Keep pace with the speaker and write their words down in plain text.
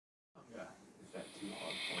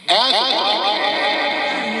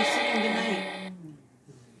He's saying goodnight.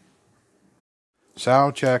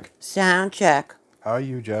 Sound check. Sound check. How are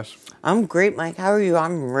you, Jess? I'm great, Mike. How are you?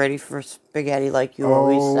 I'm ready for spaghetti, like you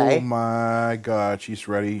always say. Oh my God, she's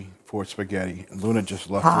ready for spaghetti. Luna just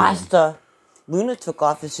left the room. Pasta. Luna took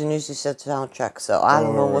off as soon as you said sound check, so I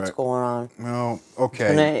don't know what's Alright. going on. Well,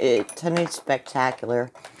 okay. Tonight's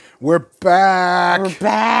spectacular. We're back. We're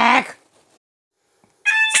back.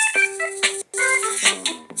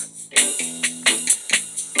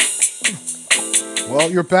 Well,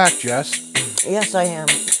 you're back, Jess. Yes, I am.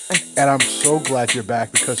 And I'm so glad you're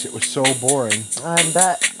back because it was so boring. I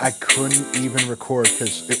bet. I couldn't even record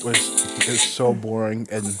because it was so boring.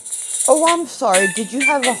 And Oh, I'm sorry. Did you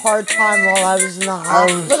have a hard time while I was in the I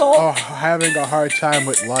hospital? was having a hard time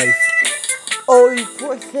with life. Oh, you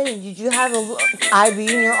poor thing. Did you have a IV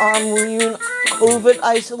in your arm? Were you in COVID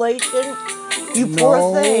isolation? You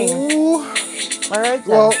poor thing. All right, then.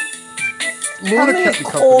 Well, How Luna many kept me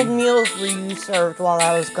cold company. meals were you served while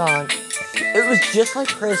I was gone? It was just like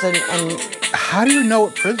prison, and How do you know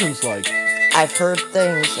what prison's like? I've heard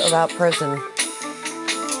things about prison.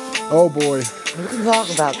 Oh boy. We can talk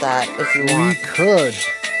about that if you We want. could.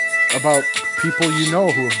 About people you know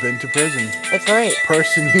who have been to prison. That's right.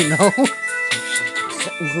 Person you know.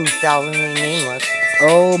 Who shall remain nameless.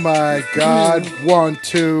 Oh my God. 1,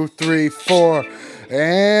 2, 3, 4.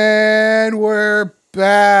 And we're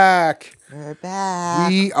back. We're back.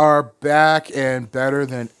 We are back and better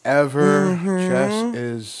than ever.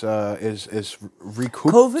 Jess is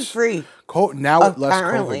recouped. COVID free. Now with less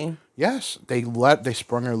Apparently. COVID. Yes, they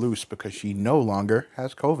sprung her loose because she no longer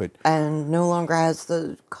has COVID. And no longer has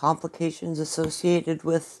the complications associated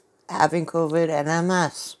with having COVID and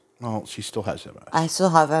MS. Well, she still has MS. I still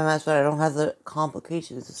have MS, but I don't have the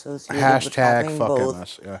complications associated with Hashtag having fuck both.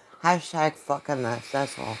 MS. Yeah. Hashtag fuck MS,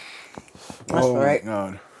 that's all. That's Oh right.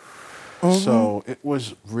 my God. So it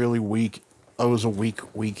was really weak. It was a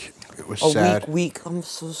weak week. It was sad. Week. I'm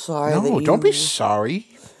so sorry. No, that you... don't be sorry.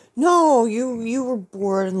 No, you were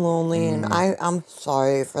bored and lonely, and I'm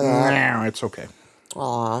sorry for that. No, it's okay.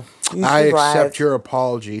 Aw, you I survived. accept your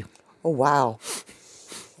apology. Oh wow.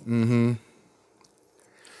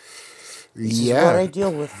 This is what I Yeah.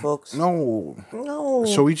 deal with, folks. No. No.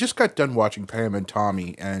 So we just got done watching Pam and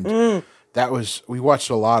Tommy, and we watched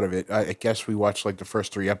a lot of it. I guess we watched like the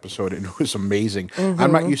first 3 episodes, and it was amazing.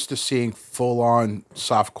 I'm not used to seeing full-on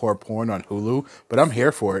softcore porn on Hulu, but I'm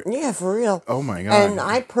here for it. Yeah, for real. Oh my God. And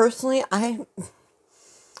I personally,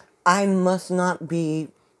 I must not be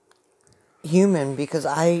human because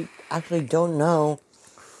I actually don't know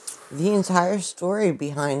the entire story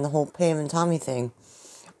behind the whole Pam and Tommy thing.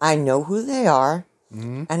 I know who they are,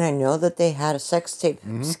 and I know that they had a sex tape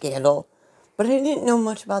scandal, but I didn't know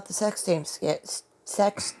much about the sex tape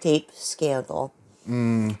scandal.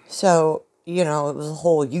 So, it was a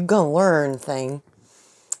whole you gonna learn thing.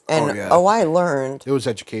 And, yeah. I learned. It was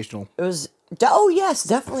educational. It was, yes,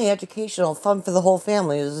 definitely educational, fun for the whole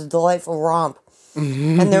family. It was a delightful romp.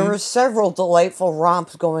 And there were several delightful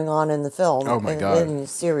romps going on in the film. Oh my God. In the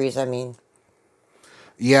series, I mean.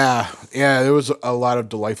 Yeah, there was a lot of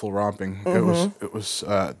delightful romping. It was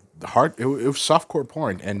hard. It was softcore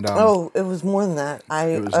porn, and It was more than that.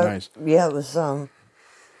 it was nice. Yeah, it was.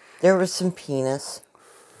 There was some penis.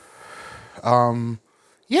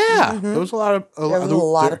 Yeah, there was a lot of There was a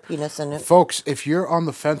lot of penis in it. folks. If you're on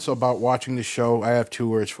the fence about watching the show, I have 2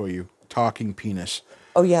 words for you: talking penis.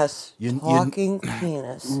 Oh yes, You- talking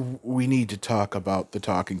penis. We need to talk about the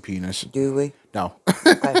talking penis. Do we? No,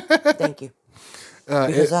 Okay, thank you.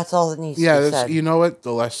 Because that's all that needs to be said. you know what?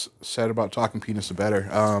 The less said about talking penis, the better.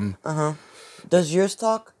 Does yours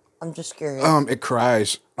talk? I'm just curious. It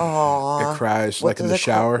cries. Aww. It cries What like in does the it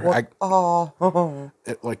cry- shower. what- Aw.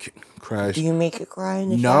 It like cries. Do you make it cry in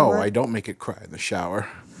the No, shower? I don't make it cry in the shower.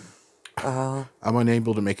 I'm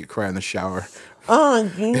unable to make it cry in the shower. Do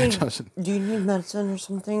you need, doesn't. do you need medicine or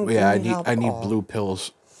something? Do Yeah, you help? I need Aw. blue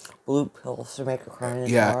pills. Blue pills to make it cry in the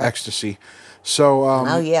Yeah, shower. ecstasy. So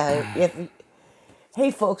Oh yeah.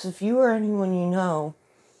 Hey folks, if you or anyone you know,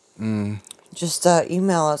 just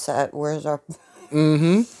email us at where's our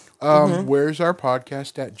where's our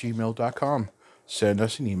podcast at gmail.com. Send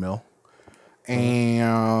us an email.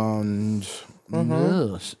 And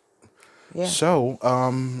yes. yeah. So,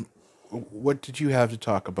 what did you have to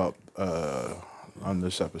talk about on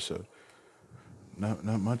this episode? Not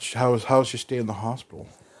much. How's your stay in the hospital?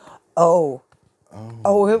 Oh,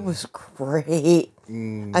 it was great.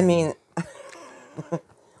 I mean,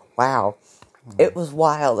 wow, it was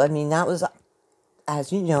wild. I mean, that was,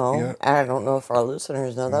 as you know, Yeah. and I don't know if our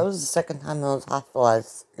listeners know, that was the second time I was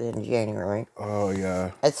hospitalized in January. Oh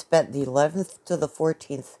yeah. I spent the 11th to the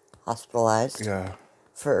 14th hospitalized Yeah.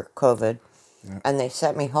 for COVID, Yeah. and they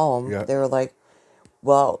sent me home. Yeah. They were like,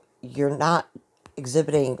 well, you're not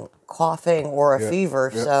exhibiting coughing or a Yeah.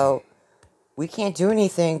 fever, Yeah. so we can't do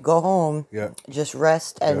anything. Go home. Yeah. Just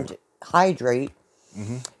rest and hydrate.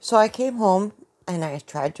 So I came home and I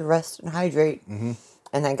tried to rest and hydrate.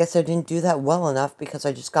 And I guess I didn't do that well enough because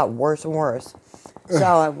I just got worse and worse.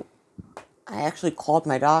 So I actually called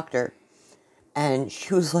my doctor and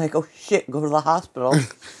she was like, oh shit, go to the hospital.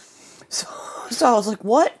 so I was like,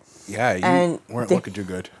 what? Yeah, you And weren't they- looking too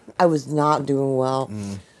good. I was not doing well.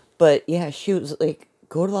 But yeah, she was like,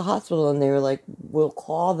 go to the hospital. And they were like, we'll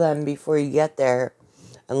call them before you get there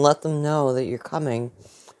and let them know that you're coming.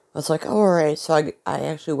 I was like, oh, all right. So I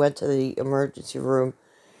actually went to the emergency room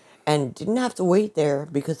and didn't have to wait there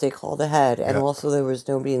because they called ahead. And Yep. also there was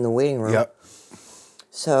nobody in the waiting room. Yep.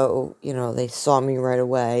 So, they saw me right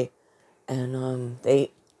away. And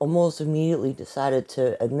they almost immediately decided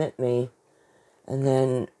to admit me. And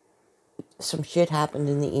then some shit happened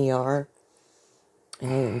in the ER.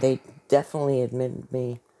 And they definitely admitted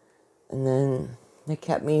me. And then they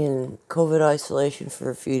kept me in COVID isolation for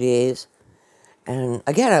a few days. And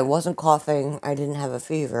again, I wasn't coughing. I didn't have a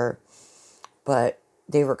fever. But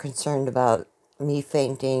they were concerned about me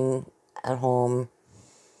fainting at home.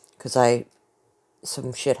 Because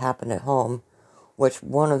some shit happened at home. Which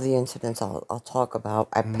one of the incidents I'll talk about.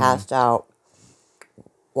 I passed out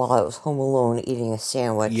while I was home alone eating a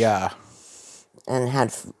sandwich. Yeah. And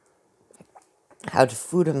had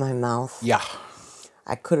food in my mouth. Yeah.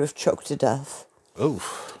 I could have choked to death.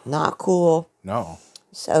 Oof. Not cool. No.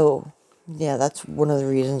 So, yeah, that's one of the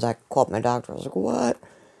reasons I called my doctor. I was like, what?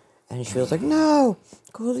 And she was like, no,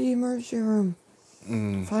 go to the emergency room.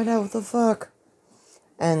 Find out what the fuck.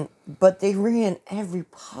 But they ran every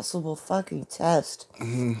possible fucking test.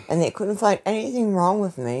 And they couldn't find anything wrong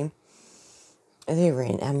with me. And they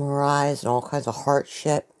ran MRIs and all kinds of heart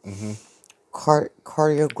shit.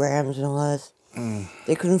 Cardiograms and all this.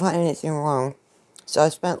 They couldn't find anything wrong. So I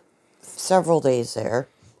spent several days there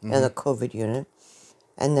in the COVID unit.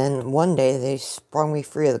 And then one day they sprung me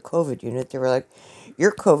free of the COVID unit. They were like,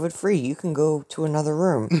 you're COVID free. You can go to another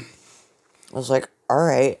room. I was like, all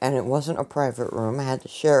right. And it wasn't a private room. I had to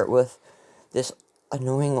share it with this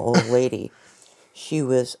annoying old lady.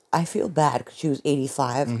 I feel bad because she was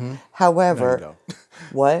 85. However, No, you don't.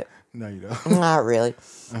 what? No, you don't. Not really.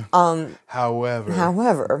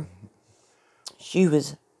 However. She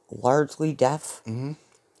was largely deaf.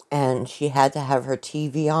 And she had to have her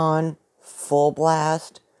TV on full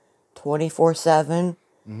blast 24/7.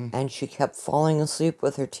 And she kept falling asleep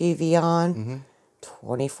with her TV on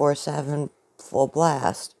 24/7 full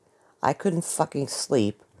blast. I couldn't fucking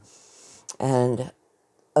sleep. And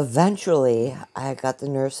eventually I got the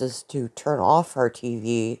nurses to turn off her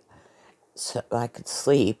TV so I could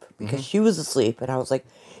sleep because she was asleep. And I was like,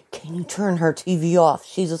 can you turn her TV off?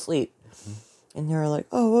 She's asleep. And they were like,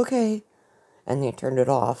 oh, okay. And they turned it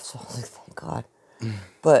off. So I was like, thank God.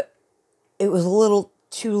 But it was a little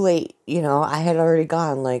too late. I had already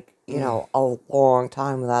gone a long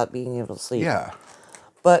time without being able to sleep. Yeah.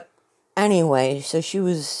 But anyway, so she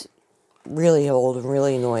was really old and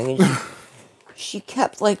really annoying. And she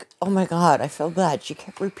kept oh my God, I felt bad. She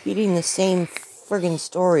kept repeating the same friggin'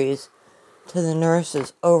 stories to the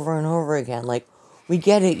nurses over and over again. Like, we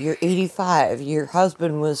get it, you're 85, your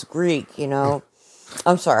husband was Greek,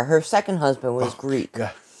 I'm sorry, her second husband was Greek.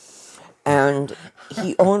 Yeah. And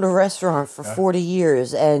he owned a restaurant for 40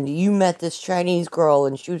 years, and you met this Chinese girl,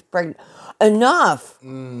 and she was pregnant. Enough!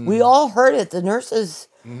 We all heard it. The nurses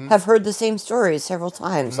have heard the same stories several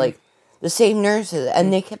times, the same nurses,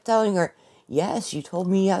 and they kept telling her, yes, you told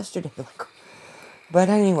me yesterday. But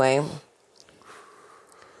anyway,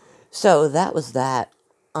 so that was that.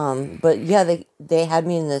 But yeah, they had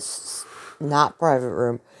me in this not private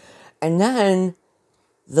room. And then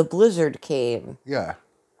the blizzard came. Yeah.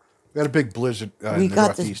 We had a big blizzard in We the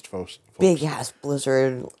got this Northeast, folks. Big ass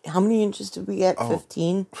blizzard. How many inches did we get?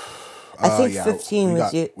 15? I think yeah, 15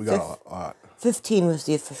 was we got a lot. 15 was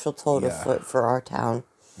the official total Yeah. for our town.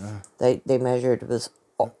 They measured,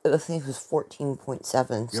 I think it was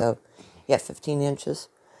 14.7. So, yeah, 15 inches.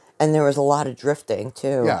 And there was a lot of drifting,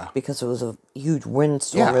 too. Yeah. Because it was a huge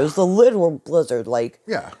windstorm. Yeah. It was the literal blizzard.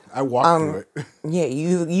 Yeah, I walked through it. Yeah,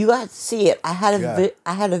 you got to see it. I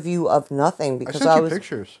had a view of nothing I because sent you was...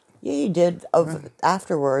 pictures. Yeah, you did of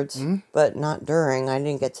afterwards, but not during. I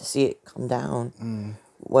didn't get to see it come down.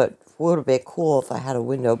 What would have been cool if I had a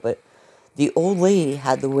window, but the old lady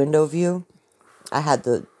had the window view. I had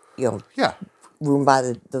the Yeah. room by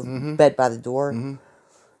the bed by the door,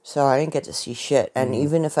 so I didn't get to see shit. And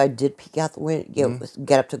even if I did peek out the window,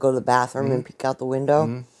 get up to go to the bathroom and peek out the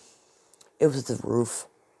window, It was the roof.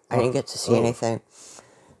 I didn't get to see anything.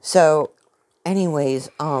 So, anyways,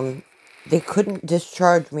 they couldn't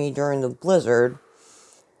discharge me during the blizzard.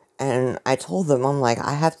 And I told them, I'm like,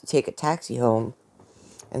 I have to take a taxi home.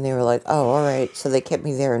 And they were like, oh, all right. So they kept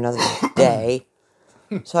me there another day.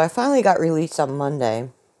 So I finally got released on Monday.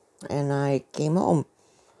 And I came home.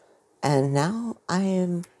 And now I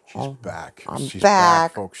am... She's back. She's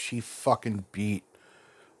back, folks. She fucking beat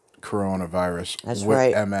coronavirus. That's with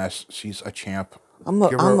right. MS. She's a champ. I'm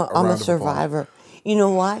a survivor. You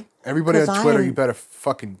know why? Everybody on 'Cause Twitter, you better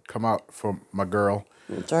fucking come out for my girl.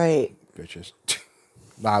 That's right. Bitches.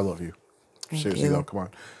 Nah, I love you. Seriously, you. though, come on.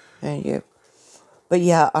 Thank you. But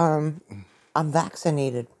yeah, I'm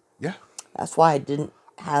vaccinated. Yeah. That's why I didn't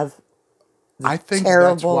have I think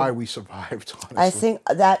terrible... that's why we survived, honestly. I think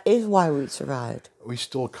that is why we survived. We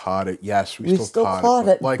still caught it. Yes, we still caught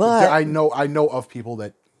it. Like, but I know of people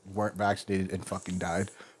that weren't vaccinated and fucking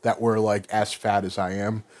died. That were like as fat as I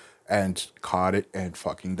am, and caught it and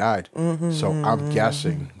fucking died. So I'm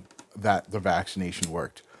guessing that the vaccination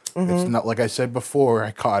worked. It's not like I said before. I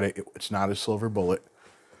caught it. It's not a silver bullet.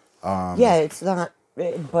 yeah, it's not.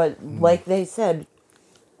 But like they said,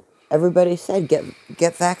 everybody said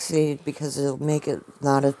get vaccinated because it'll make it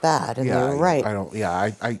not as bad, and they were right. I don't. Yeah,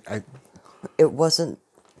 I It wasn't.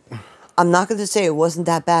 I'm not going to say it wasn't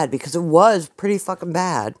that bad because it was pretty fucking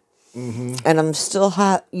bad. And I'm still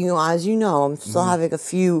as you know, I'm still having a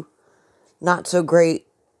few not so great,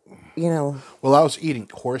 Well, I was eating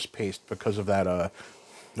horse paste because of that.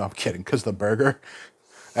 No, I'm kidding. Because the burger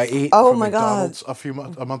I ate from my God.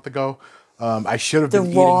 McDonald's a month ago. I should have the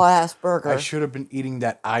been raw eating. ass burger. I should have been eating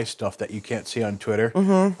that eye stuff that you can't see on Twitter.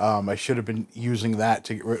 I should have been using that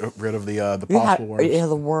to get rid of the possible worms. Yeah,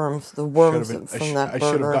 the worms from that I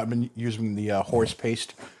burger. should have been using the horse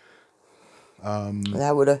paste.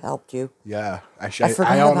 That would have helped you. Yeah, I forgot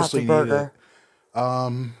about honestly the burger.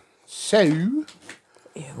 So, Ew.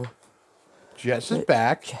 Jess is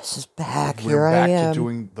back. Jess is back. We're Here back I am. to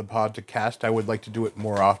doing the podcast. I would like to do it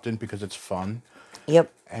more often because it's fun.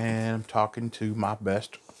 Yep. And I'm talking to my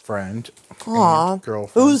best friend Aw. and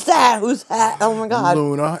girlfriend. Who's that? Oh my God.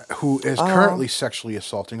 Luna, who is currently sexually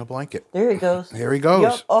assaulting a blanket. There he goes. There he goes.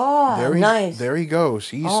 Yep. Oh, nice. There he goes.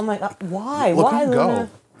 He's Oh my God. Why? Look Why, him Luna? go.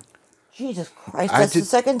 Jesus Christ. That's the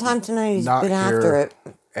second time tonight he's not been hear after it.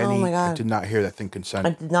 Oh my I God. did not hear that thing consent.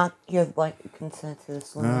 I did not hear the blanket consent to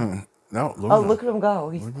this, Luna. No, Luna. Oh, look at him go.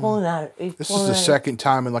 He's pulling at it. This is the second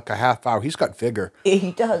time in like a half hour. He's got vigor.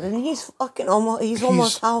 He does. And he's fucking almost, he's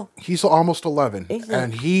almost how? He's almost 11.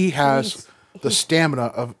 And he has the stamina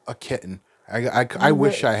of a kitten. I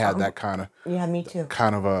wish I had that kind of Yeah, me too.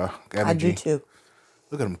 energy. I do too.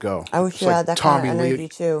 Look at him go. I wish It's you had that kind of energy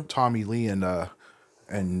too. Tommy Lee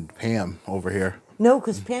and Pam over here. No,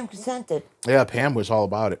 because Pam consented. Yeah, Pam was all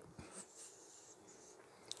about it.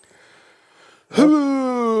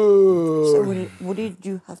 So what did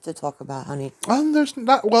you have to talk about, honey?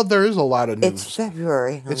 There is a lot of news. It's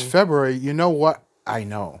February, honey. It's February. You know what? I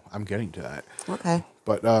know. I'm getting to that. Okay.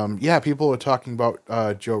 But yeah, people are talking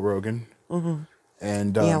about Joe Rogan. Mm-hmm.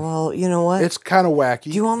 And yeah, well, you know what? it's kind of wacky.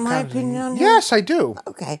 Do you want my opinion on him? Yes, I do.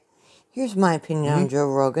 Okay. Here's my opinion on Joe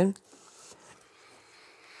Rogan.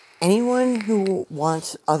 Anyone who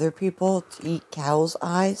wants other people to eat cow's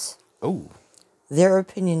eyes, their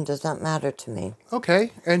opinion does not matter to me.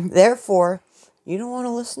 Okay, and Therefore, you don't want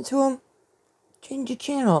to listen to him? Change your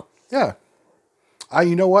channel. yeah,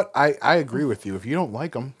 you know what? I agree with you. If you don't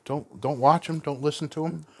like them, don't watch them. Don't listen to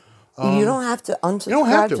them. You don't have to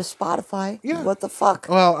unsubscribe to Spotify. Yeah. What the fuck?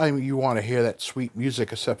 Well, I mean, you want to hear that sweet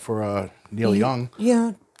music, except for Neil Young.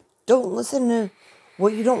 Yeah. Don't listen to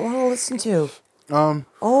what you don't want to listen to.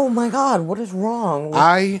 Oh my God! What is wrong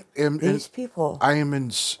with these people? I am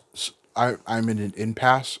in. I'm in an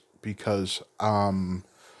impasse because I'm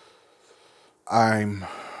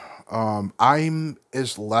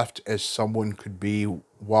as left as someone could be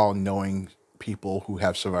while knowing people who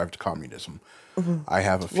have survived communism. Mm-hmm. I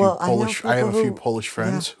have a few Polish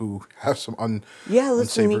friends who have some listen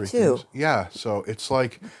to me unsavory too. things. Yeah, so it's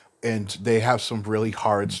like, and they have some really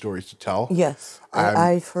hard stories to tell. Yes,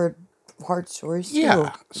 I've heard hard stories too.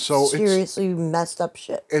 Yeah, so seriously messed up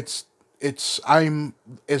shit. I'm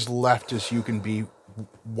as left as you can be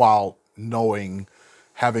while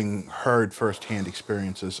having heard firsthand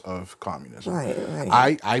experiences of communism.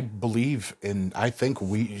 Right. I believe in. I think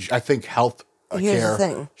health Here's the care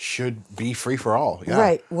thing. should be free for all. Yeah,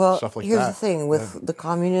 right. Well, stuff like here's that. the thing with the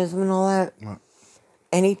communism and all that.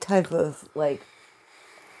 Any type of I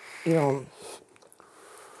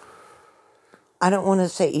don't want to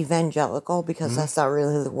say evangelical because that's not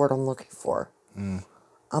really the word I'm looking for. I'm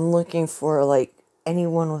looking for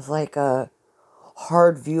anyone with like a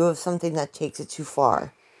hard view of something that takes it too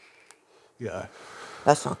far. Yeah.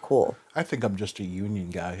 That's not cool. I think I'm just a union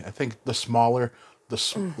guy. I think the smaller,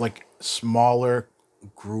 like smaller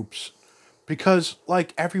groups, because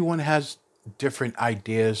like everyone has different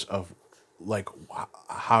ideas of like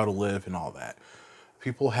how to live and all that.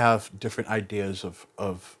 People have different ideas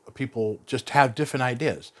of people just have different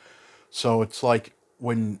ideas. So it's like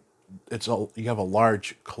when you have a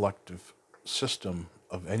large collective system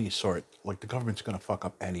of any sort, like the government's going to fuck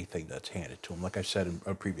up anything that's handed to them. Like I said in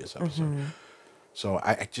a previous episode. So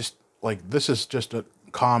I just like this is just a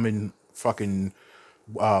common fucking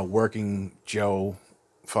working Joe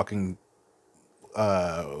fucking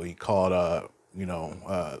we call it a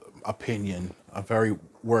opinion, a very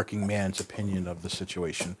working man's opinion of the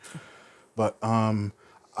situation. But I'm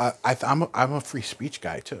a free speech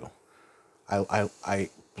guy too. I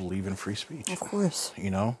believe in free speech. Of course.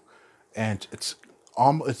 And it's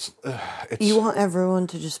You want everyone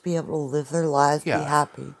to just be able to live their lives, yeah. be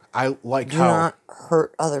happy. I like Do how not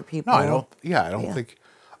hurt other people. no, I don't. Yeah, I don't think.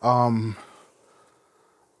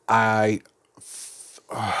 I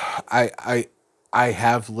I I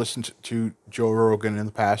have listened to Joe Rogan in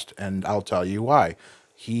the past, and I'll tell you why.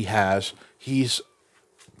 He's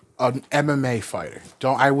an MMA fighter.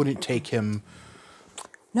 I wouldn't take him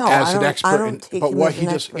No, as an I expert don't take but him what as he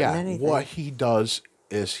an does, expert in anything. what he does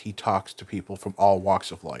is he talks to people from all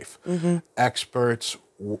walks of life. Experts,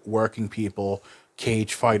 working people,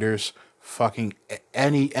 cage fighters, fucking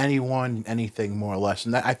anyone, anything more or less.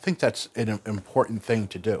 And I think that's an important thing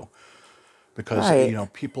to do because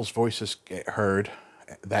Right. people's voices get heard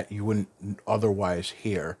that you wouldn't otherwise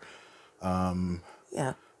hear.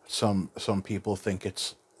 Yeah. Some people think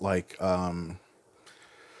it's like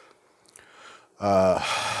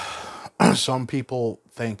some people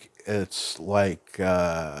think it's like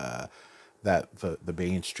that the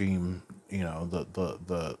mainstream,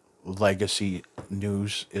 the legacy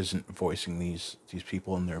news isn't voicing these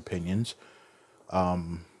people and their opinions.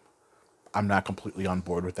 I'm not completely on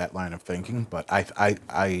board with that line of thinking, but I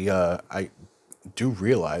do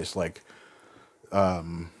realize like a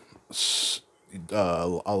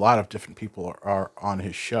lot of different people are on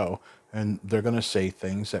his show, and they're going to say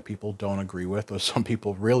things that people don't agree with, or some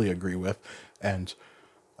people really agree with, and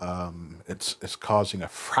it's causing a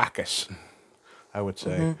fracas, I would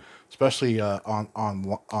say, especially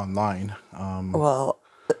online. Well,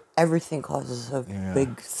 everything causes a Yeah.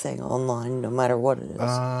 big thing online, no matter what it is.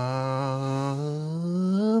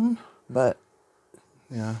 But,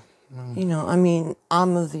 Yeah. I mean,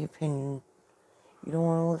 I'm of the opinion you don't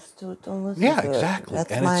want to listen to it, don't listen Yeah, to exactly. it.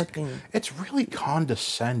 That's And my opinion. it's really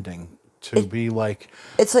condescending to be like,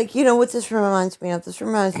 It's like, what this reminds me of? This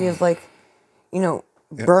reminds me of, like,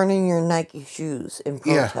 burning your Nike shoes in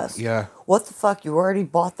yeah, protest. yeah, What the fuck? You already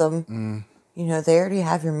bought them. They already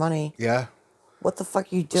have your money. yeah. What the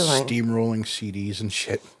fuck are you doing? Steamrolling CDs and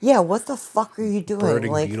shit. Yeah, what the fuck are you doing?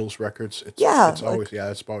 Burning Like, Beatles records. yeah, It's always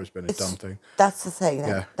it's always been a dumb thing. That's the thing.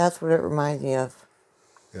 Yeah. That's what it reminds me of.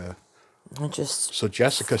 Yeah. It just So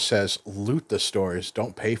Jessica says, loot the stores.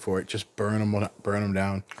 Don't pay for it. Just burn them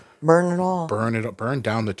down. burn it all. Burn it up. Burn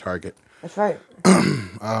down the Target. That's right.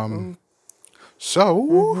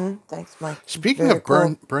 So, Thanks, Mike. speaking Very of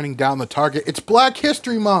cool. burning down the Target, it's Black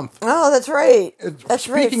History Month. Oh, that's right. That's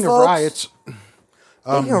right, Speaking of folks. riots,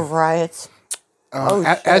 Speaking of riots.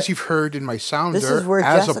 Shit. as you've heard in my sounder, This is where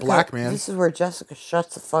as Jessica, a black man, This is where Jessica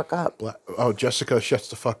shuts the fuck up. Jessica shuts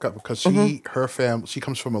the fuck up because her family, she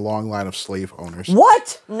comes from a long line of slave owners.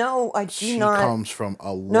 What? No, I do She not. comes from a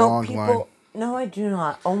No, long line. No, I do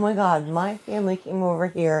not. Oh my God, my family came over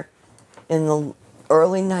here in the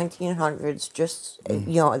early 1900s.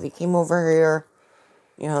 They came over here.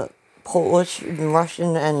 Polish and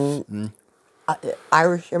Russian and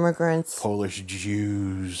Irish immigrants. Polish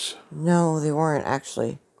Jews. No, they weren't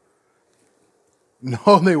actually.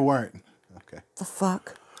 No, they weren't. Okay. The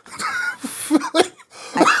fuck?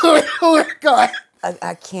 Oh my God.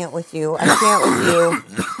 I can't with you. I can't with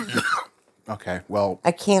you. Okay, well,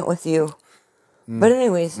 I can't with you. But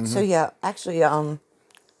anyways, so yeah, actually,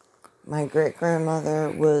 my great grandmother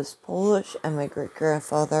was Polish, and my great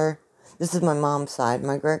grandfather. This is my mom's side.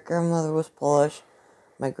 My great grandmother was Polish.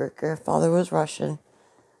 My great grandfather was Russian,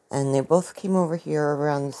 and they both came over here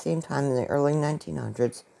around the same time in the early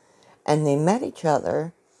 1900s, and they met each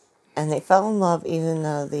other, and they fell in love, even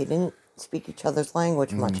though they didn't speak each other's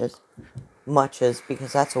language much as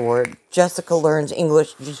because that's a word. Jessica learns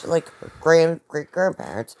English just like her great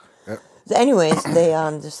grandparents. yep. So anyways, they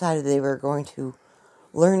decided they were going to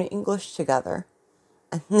learn English together,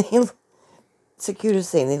 and it's the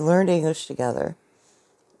cutest thing. They learned English together,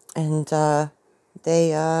 and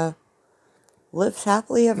they lived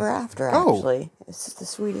happily ever after, Oh. actually. It's just the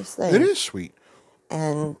sweetest thing. It is sweet.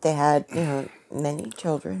 And they had, many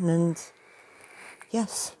children, and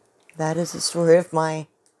yes, that is the story of my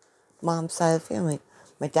mom's side of the family.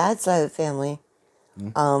 My dad's side of the family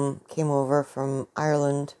came over from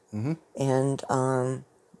Ireland and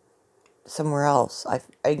somewhere else,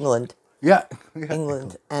 England. Yeah.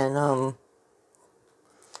 England. And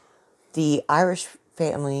the Irish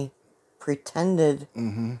family pretended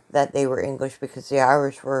that they were English because the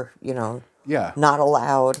Irish were, Yeah. not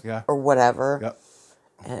allowed Yeah. or whatever. Yep.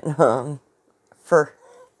 And for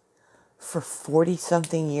 40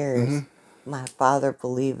 something years, my father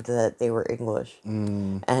believed that they were English.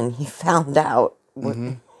 And he found out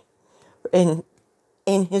in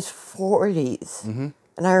his 40s.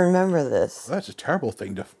 And I remember this. Well, that's a terrible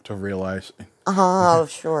thing to realize. Oh,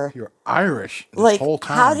 sure. You're Irish this whole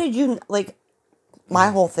time. How did you, my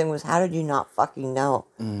whole thing was, how did you not fucking know?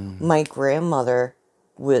 My grandmother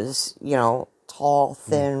was, tall,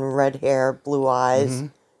 thin, red hair, blue eyes,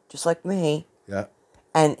 just like me. Yeah.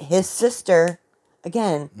 And his sister,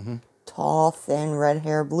 again, tall, thin, red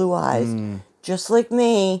hair, blue eyes, just like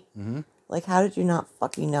me. Like, how did you not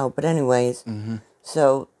fucking know? But anyways,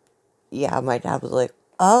 so, yeah, my dad was like,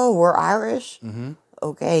 oh, we're Irish?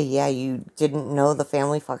 Okay, yeah, you didn't know the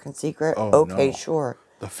family fucking secret? Oh, okay, no. sure.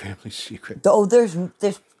 The family secret. Oh, there's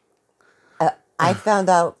I found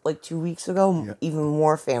out 2 weeks ago even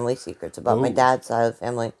more family secrets about my Oh. dad's side of the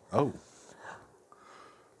family. Oh.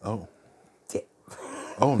 Oh.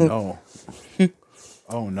 Oh, no.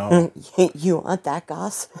 Oh, no. You want that,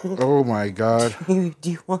 goss? Oh, my God. Do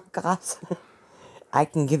you want goss? I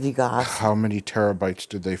can give you goss. How many terabytes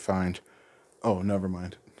did they find? Oh, never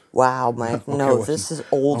mind. Wow, Mike. No, well, this is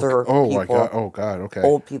older Oh, people. my God. Oh, God. Okay.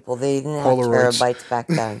 Old people. They didn't have Polaroids. terabytes back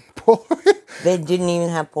then. Polaroid. They didn't even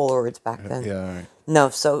have Polaroids back then. Yeah. All right. No,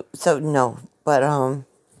 so no. But Oh,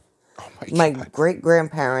 my God. great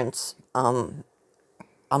grandparents, on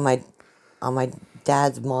my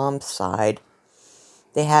dad's mom's side,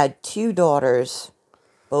 they had 2 daughters,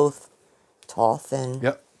 both tall, thin,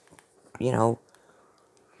 Yep.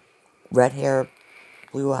 red hair,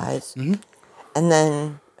 blue eyes. And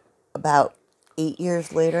then about 8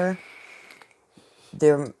 years later,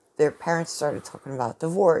 their parents started talking about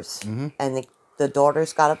divorce. And the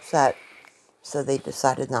daughters got upset, so they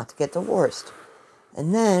decided not to get divorced.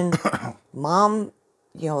 And then mom,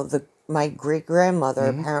 my great grandmother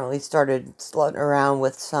apparently started slutting around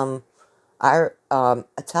with some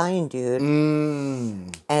Italian dude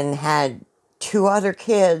and had 2 other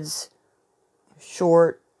kids,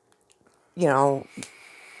 short,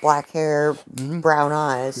 black hair, brown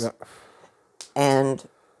eyes, Yeah. and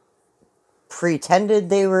pretended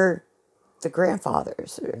they were the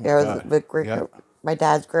grandfathers or God. the great Yeah. my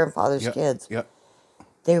dad's grandfather's Yep. kids. Yep.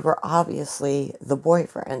 They were obviously the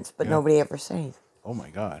boyfriends, but Yeah. nobody ever said anything. Oh, my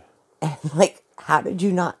God. And how did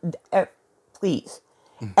you not? Please,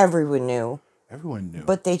 everyone knew, Everyone knew.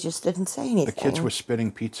 but they just didn't say anything. The kids were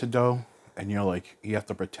spitting pizza dough, and you're like, you have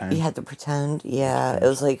to pretend. You had to pretend. Yeah, it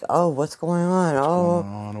was like, oh, what's going on? What's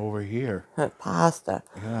going on over here? Pasta.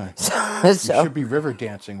 Yeah. So, You should be river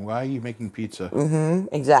dancing. Why are you making pizza?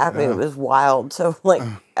 exactly, it was wild. So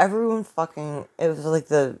everyone fucking, it was like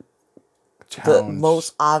the Towns.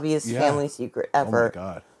 most obvious Yeah. family secret Oh, ever. my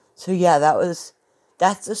God. So yeah,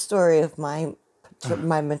 that's the story of my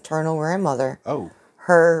maternal grandmother. Oh.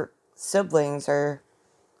 Her siblings are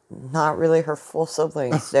not really her full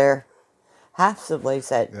siblings. They're half siblings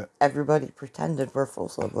that everybody pretended were full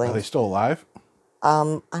Are they siblings. still alive?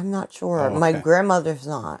 I'm not sure. Oh, My okay. grandmother's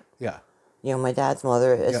not. Yeah. My dad's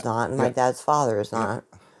mother is Yeah, not, and my yeah. dad's father is not.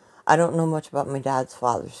 I don't know much about my dad's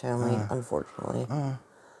father's family, unfortunately.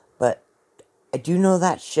 But I do know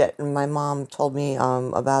that shit, and my mom told me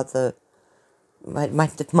about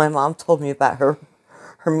my mom told me about her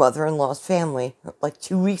mother-in-law's family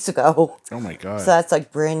 2 weeks ago. Oh, my God. So that's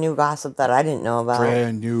brand new gossip that I didn't know about.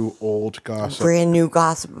 Brand new old gossip. Brand new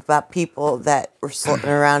gossip about people that were slitting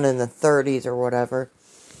around in the 30s or whatever.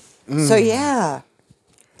 So yeah,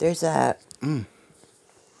 there's that.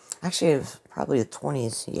 Actually, it was probably the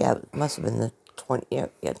 20s. Yeah, it must have been the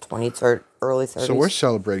 20s or early 30s. So we're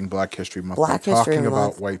celebrating Black History Month. Black by History talking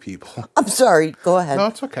Month. about white people. I'm sorry. Go ahead. No,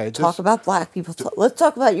 it's okay. Talk about black people. Let's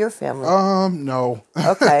talk about your family. No.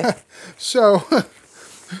 Okay. So,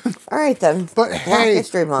 All right then. but Black hey,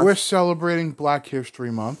 History Month. we're celebrating Black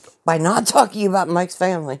History Month. By not talking about Mike's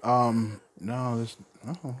family. No, this.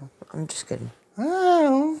 Oh. I'm just kidding.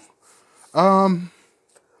 Oh.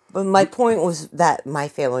 But my point was that my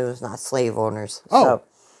family was not slave owners. Oh. So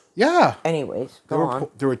Yeah. Anyways, go on.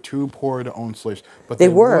 They were too poor to own slaves, but They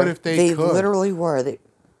they were. would if they could. Literally were. They,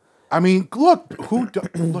 I mean, look,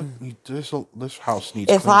 look, this house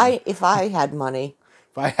needs if cleaning. if I had money,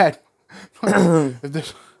 If I had, if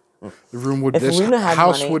this, the room would, If this Luna had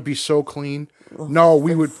house money- would be so clean. No,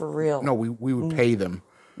 we would, for real. no, we would pay them.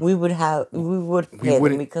 we would pay them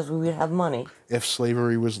wouldn't- because we would have money. If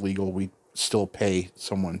slavery was legal, we'd still pay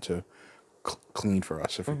someone to clean for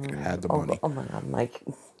us if we had the money. Oh my God, Mike.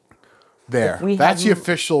 There. we That's the had-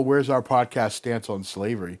 official Where's Our Podcast stance on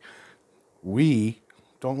slavery. We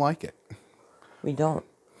don't like it. We don't.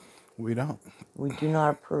 We don't. We do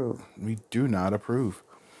not approve. We do not approve.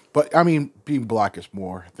 But, I mean, being black is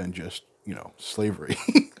more than just, slavery.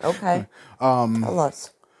 Okay. Tell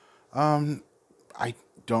us. I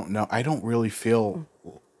don't know. I don't really feel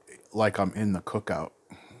like I'm in the cookout.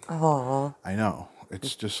 Oh. I know.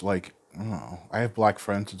 It's just like, I don't know. I have black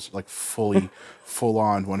friends. It's like full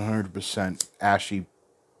on, 100% ashy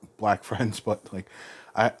black friends. But like,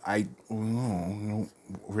 I don't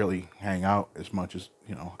really hang out as much as,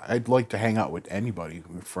 I'd like to hang out with anybody,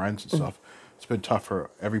 with friends and stuff. It's been tough for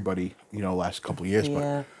everybody, last couple of years.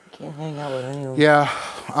 Yeah. Can't hang out with anyone. But yeah.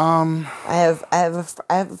 I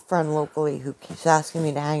have a friend locally who keeps asking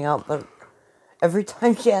me to hang out, but every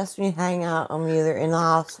time she asks me to hang out, I'm either in the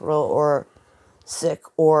hospital or sick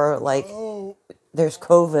or like there's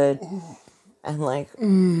COVID, and like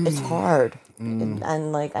it's hard,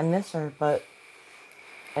 and like I miss her,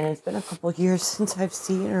 and it's been a couple of years since I've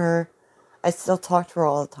seen her. I still talk to her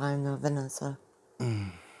all the time though, Vanessa.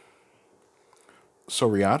 So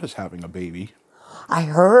Rihanna's having a baby. I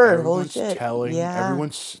heard. Everyone's Holy shit! telling, Yeah.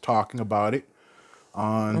 everyone's talking about it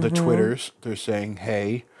on the Twitters. They're saying,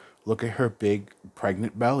 "Hey, look at her big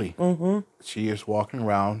pregnant belly. She is walking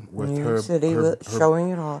around with New her, York City showing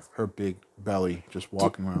it off. her big belly, just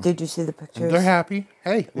walking around. Did you see the And pictures? they're happy.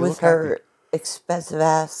 Hey, they With look her happy. expensive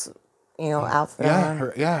ass, outfit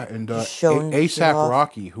on. And Just showing shit ASAP off.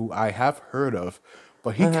 Rocky, who I have heard of,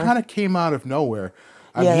 but he kind of came out of nowhere.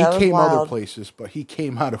 I Yeah, mean, that he was came other wild. places, but he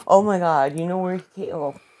came out of. Oh my God! You know where he came?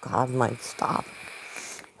 Oh God, Mike, stop!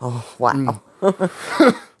 Oh wow!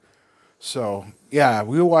 So yeah,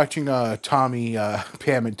 we were watching Tommy,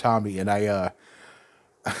 Pam and Tommy, and I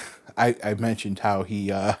mentioned how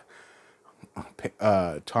he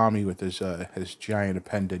Tommy with his giant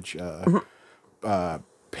appendage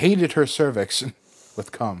painted her cervix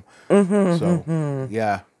with cum. So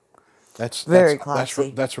yeah, Very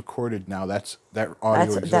classy. That's recorded now. That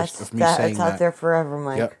audio exists of me saying It's out that. there forever,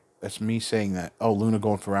 Mike. Yep, that's me saying that. Oh, Luna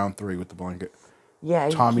going for round 3 with the blanket. Yeah.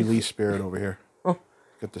 you Tommy keep- Lee's spirit over here.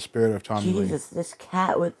 Got the spirit of Tommy Lee. Jesus, this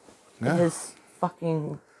cat with Yeah. his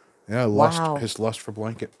fucking. Yeah, Wow. his lust for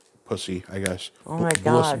blanket pussy, I guess. Oh my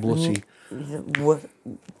God! Blussy.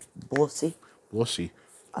 Blussy. Blussy.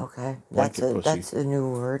 Okay, Blanket pussy. that's a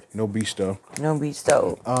new word. No beasto. No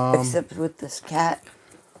beasto. Except with this cat,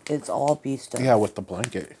 it's all beasto. Yeah, with the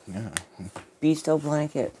blanket. Yeah. Beasto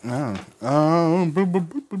blanket. Yeah.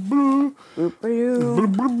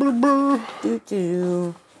 Boop-a-doo.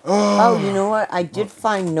 Doo-doo. Oh, you know what? I did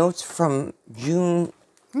find notes from June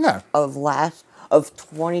Yeah. of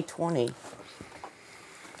 2020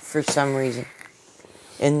 for some reason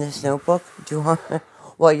in this notebook. Do you want?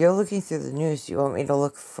 While you're looking through the news, do you want me to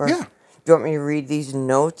look for? Yeah. Do you want me to read these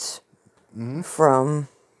notes from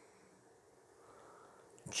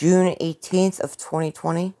June 18th of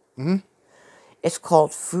 2020? Mm-hmm. It's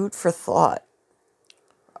called Food for Thought.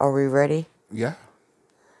 Are we ready? Yeah.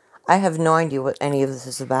 I have no idea what any of this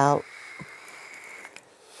is about.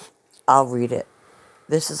 I'll read it.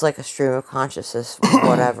 This is like a stream of consciousness,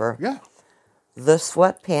 whatever. Yeah. The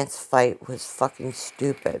sweatpants fight was fucking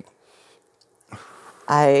stupid.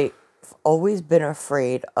 I've always been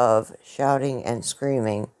afraid of shouting and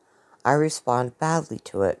screaming. I respond badly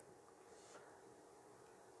to it.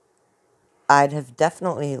 I'd have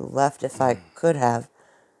definitely left if I could have.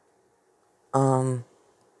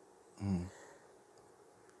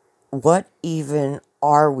 What even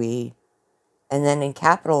are we? And then in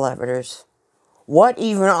capital letters, what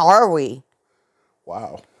even are we?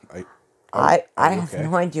 Wow. I are you have okay?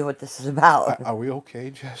 no idea what this is about. Are we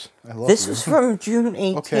okay, Jess? I love This you. was from June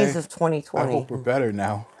 18th Okay. of I 2020. hope we're better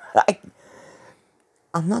now.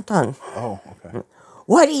 I'm not done. Oh, okay.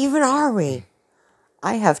 What even are we?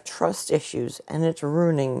 I have trust issues and it's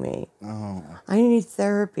ruining me. Oh. I need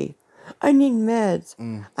therapy. I need meds.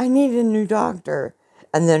 I need a new doctor.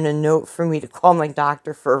 And then a note for me to call my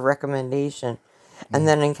doctor for a recommendation. And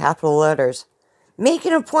then in capital letters, make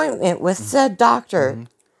an appointment with said doctor.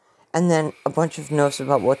 And then a bunch of notes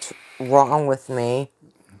about what's wrong with me.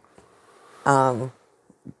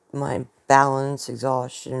 My balance,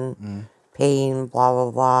 exhaustion, pain, blah,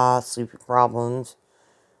 blah, blah, sleeping problems,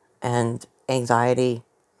 and anxiety,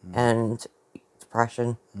 and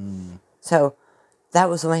depression. So that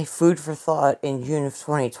was my food for thought in June of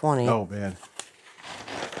 2020. Oh, man.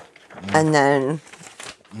 And then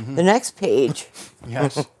the next page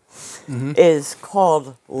Yes. is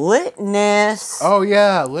called Litness. Oh,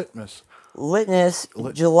 yeah, litmus. Litness,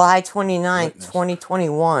 July 29th, Litness.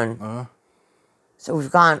 2021. So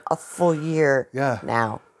we've gone a full year Yeah.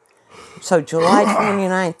 now. So July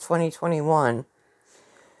 29th, 2021,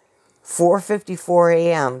 4:54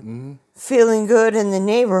 a.m. Feeling good in the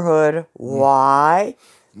neighborhood. Why?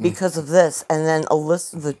 Because of this. And then a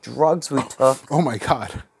list of the drugs we took. Oh, my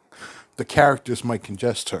God. The characters Mike and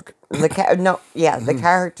Jess took. The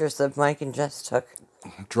characters that Mike and Jess took.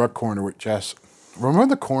 Drug corner with Jess. Remember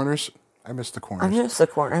the corners? I miss the corners. I miss the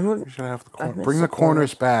corner. We should have the corner. miss Bring the the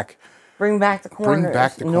corners back. Bring back the corners.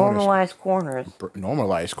 back the corners. Normalize corners,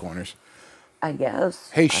 Normalize corners. I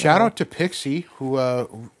guess. Hey, shout out to Pixie who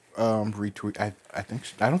retweet.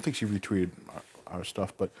 I don't think she retweeted our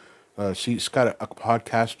stuff, but she's got a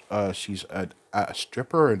podcast. She's a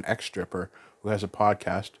stripper, an ex-stripper who has a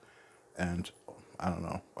podcast, and I don't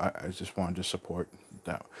know. I just wanted to support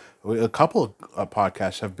that. A couple of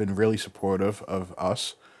podcasts have been really supportive of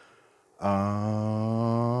us.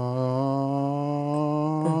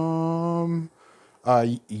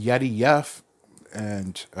 Yeti Yef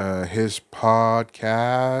and his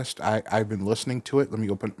podcast. I've been listening to it. Let me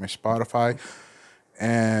open up my Spotify.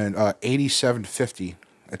 And 8750.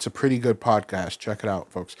 It's a pretty good podcast. Check it out,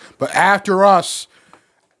 folks. But after us,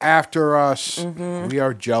 we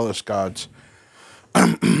are jealous gods.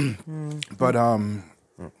 But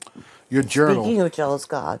your journal. Speaking of jealous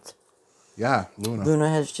gods, Yeah, Luna. Luna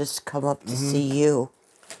has just come up to see you.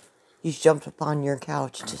 He's jumped upon your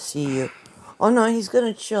couch to see you. Oh no, he's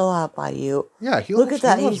gonna chill out by you. Yeah, he Look loves,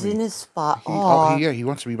 at that. he loves He's me. in his spot. He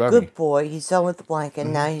wants to be by good me. boy. He's done with the blanket.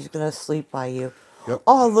 Now he's gonna sleep by you. Yep.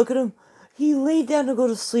 Oh, look at him. He laid down to go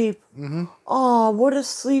to sleep. Oh, what a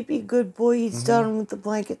sleepy good boy. He's done with the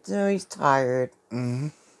blanket. Now he's tired.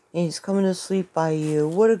 And he's coming to sleep by you.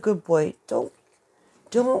 What a good boy. Don't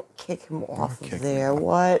kick him off kick of him there.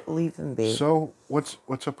 What? Leave him be. So what's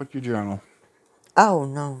up with your journal? Oh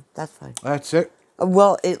no, that's fine. That's it.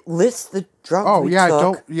 Well, it lists the drugs Oh we yeah, took.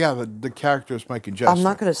 don't. Yeah, the characters Mike and Jess. I'm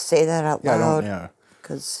not gonna say that out Yeah, loud. don't. Yeah.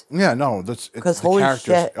 Because Yeah, no. That's 'Cause the holy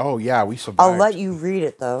characters. shit. Oh yeah, we survived. I'll let you read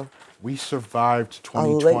it though. We survived I'll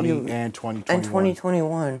 2020 let you- and 2021. And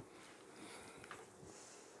 2021.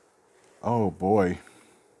 Oh boy.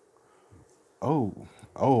 Oh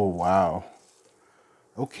wow.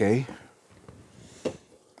 Okay.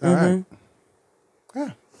 All right.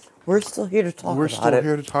 Yeah. We're still here to talk We're about still it.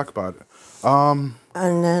 here to talk about it. And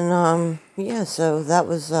then, yeah, so that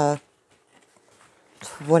was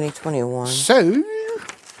 2021. So,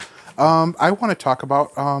 I want to talk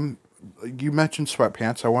about, you mentioned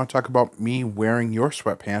sweatpants. I want to talk about me wearing your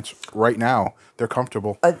sweatpants right now. They're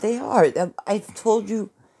comfortable. They are. I've told you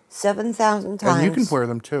 7,000 times. And you can wear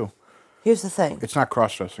them too. Here's the thing. It's not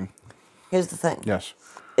cross-dressing. Here's the thing. Yes.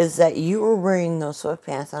 Is that you were wearing those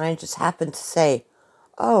sweatpants, and I just happened to say,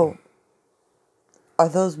 "Oh, are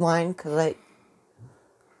those mine?" Because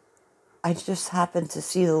I just happened to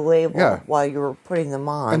see the label Yeah. while you were putting them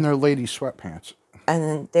on, And they're lady sweatpants. and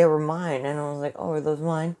then they were mine, and I was like, "Oh, are those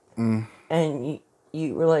mine?" And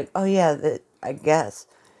you were like, "Oh yeah, I guess,"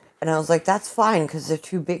 and I was like, "That's fine because they're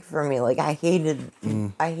too big for me." Like I hated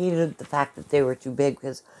the fact that they were too big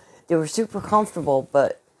because they were super comfortable,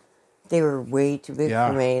 but they were way too big Yeah.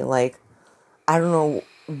 for me. Like I don't know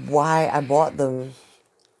why I bought them.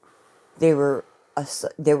 They were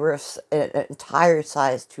an entire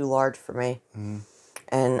size too large for me,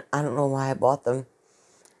 and I don't know why I bought them.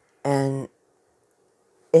 And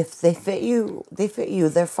if they fit you, they fit you.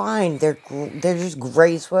 They're fine. They're just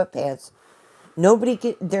gray sweatpants.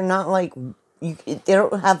 They're not like they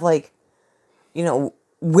don't have like,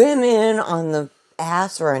 women on the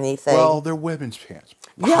ass or anything. Well, they're women's pants.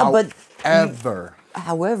 Yeah, but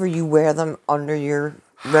However, you wear them under your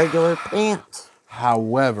regular pants.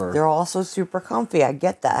 They're also super comfy. I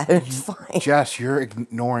get that. It's fine. Jess, you're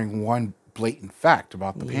ignoring one blatant fact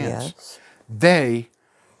about the pants. Yes. They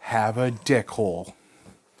have a dick hole.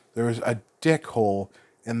 There's a dick hole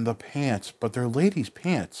in the pants, but they're ladies'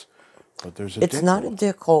 pants. But there's a It's dick not hole. a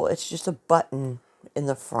dick hole. It's just a button in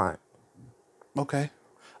the front. Okay.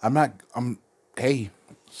 Hey,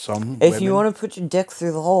 some If women, you want to put your dick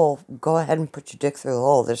through the hole, go ahead and put your dick through the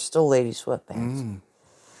hole. There's still lady sweatpants.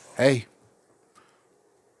 hey,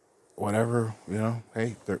 whatever,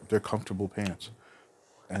 hey, they're comfortable pants.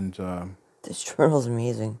 And This journal's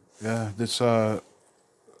amazing. Yeah, this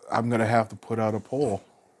I'm gonna have to put out a poll.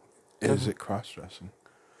 Is it cross-dressing?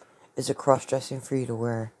 Is it cross-dressing for you to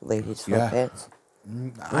wear ladies' Yeah. sweatpants?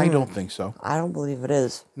 I don't think so. I don't believe it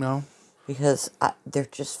is. No, Because they're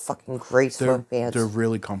just fucking great sweatpants. they're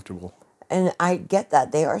really comfortable. And I get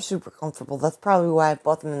that. They are super comfortable. That's probably why I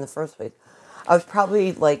bought them in the first place. I was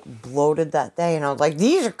probably like bloated that day and I was like,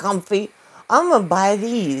 these are comfy. I'm going to buy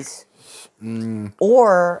these.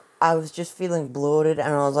 Or I was just feeling bloated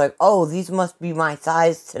and I was like, oh, these must be my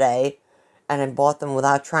size today. And I bought them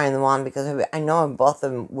without trying them on because I know I bought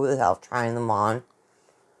them without trying them on.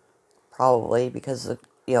 Probably because the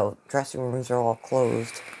dressing rooms are all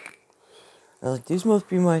closed. I was like, these must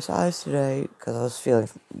be my size today because I was feeling,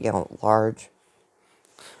 large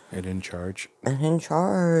And in charge. and in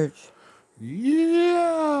charge.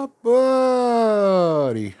 Yeah,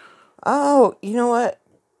 buddy. Oh, you know what?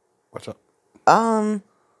 What's up?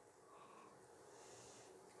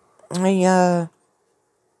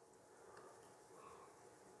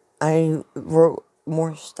 I wrote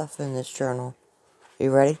more stuff in this journal.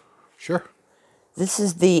 You ready? Sure. This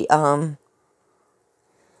is the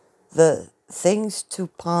Things to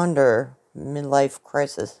Ponder Midlife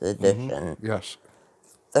Crisis Edition. Yes.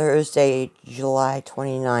 Thursday, July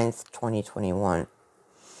 29th, 2021.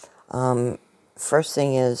 First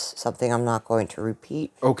thing is something I'm not going to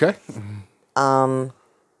repeat. Okay.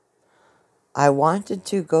 I wanted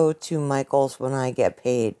to go to Michael's when I get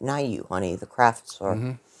paid. Not you, honey, the craft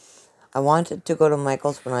store. I wanted to go to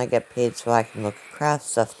Michael's when I get paid so I can look at craft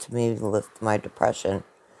stuff to maybe lift my depression.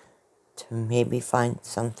 To maybe find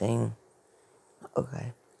something.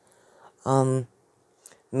 Okay.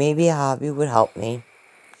 Maybe a hobby would help me.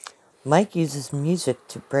 Mike uses music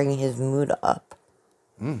to bring his mood up.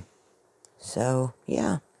 So,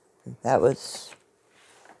 yeah. That was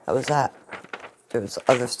that. There was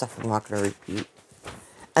other stuff I'm not going to repeat.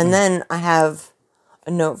 And then I have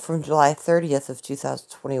a note from July 30th of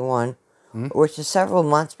 2021, which is several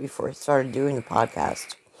months before I started doing the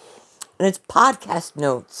podcast. And it's podcast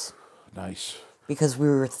notes. Nice. Because we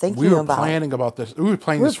were thinking We were about... planning about this. We were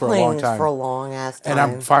planning this for a long time. for a long ass time. And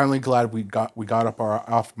I'm finally glad we got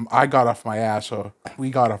off. I got off my ass, so we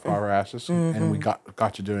got off our asses, and we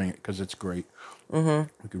got to doing it because it's great. We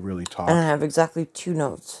could really talk. And I have exactly 2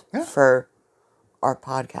 notes for our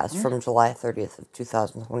podcast from July 30th of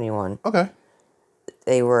 2021. Okay.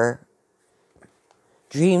 They were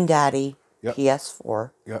Dream Daddy, Yep.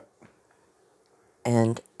 PS4, Yep.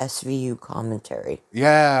 and SVU commentary.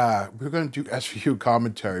 Yeah, we're gonna do SVU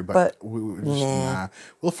commentary, but we just, nah.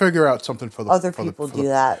 We'll figure out something for the Other for the- people for do the-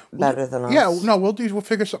 that better than us. Yeah, no, we'll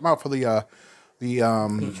figure something out for the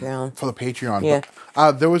Patreon. for the Patreon. Yeah.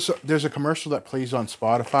 But there's a commercial that plays on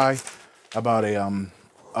Spotify about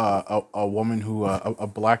a woman who a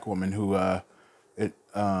black woman who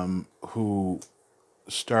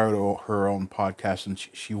started her own podcast, and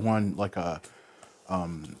she won like an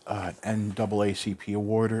NAACP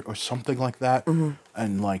award or something like that,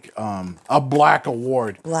 and like a black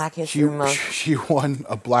award. Black History Month. She won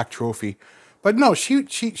a black trophy. But no,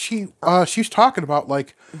 she's talking about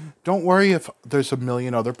like, don't worry if there's a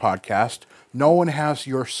million other podcasts. No one has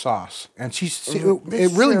your sauce, and it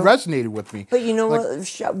really true. resonated with me. But you know Like,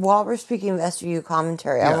 what? While we're speaking of SVU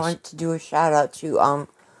commentary, Yes. I want to do a shout out to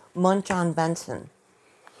Munch on Benson.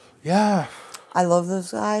 Yeah, I love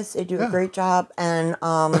those guys. They do a Yeah. great job. And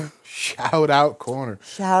shout out corner.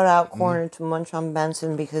 shout out corner to Munch on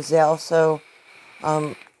Benson because they also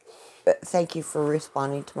thank you for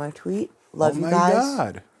responding to my tweet. Love you guys. Oh my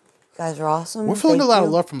God, You guys are awesome. we're feeling Thank a lot you.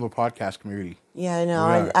 of love from the podcast community. Yeah, I know.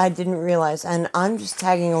 We are. I didn't realize. And I'm just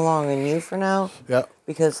tagging along on you for now. Yep.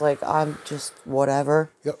 Because, like, I'm just whatever.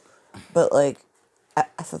 Yep. But, like, I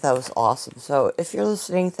thought that was awesome. So, if you're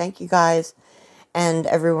listening, thank you guys. And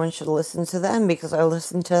everyone should listen to them because I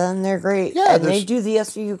listen to them. They're great. Yeah, and they there's- do the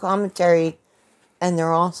SVU commentary. And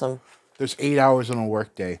they're awesome. There's 8 hours in a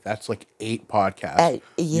workday. That's like 8 podcasts.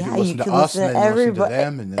 Yeah, can listen you to can us, listen and to then listen to everybody.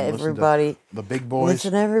 them, and then Everybody. listen to the big boys.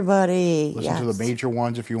 Listen, everybody. Listen to the Yes. major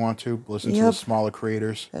ones if you want to. Listen to Yep. the smaller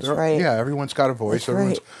creators. That's right. Yeah, everyone's got a voice. That's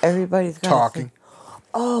Everyone's right. Everybody's got a talking.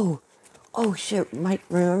 thing. Oh, shit. Mike,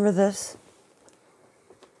 remember this?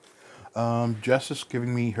 Jess is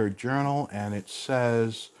giving me her journal, and it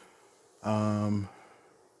says, oh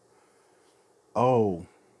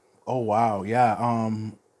wow, yeah,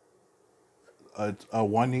 a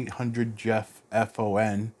 1-800-Jeff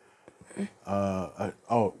FON,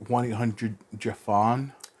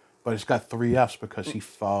 1-800-Jeffon, but it's got 3 F's because he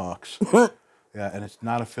fucks. Yeah, and it's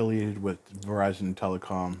not affiliated with Verizon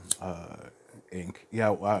Telecom Inc. Yeah,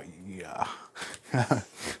 wow, yeah.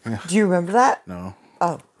 Do you remember that? No.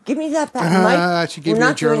 Oh. Give me that back, Mike. She gave We're me a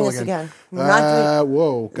not doing journal this again. again. We're not doing.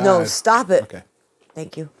 Whoa, God. No, stop it. Okay.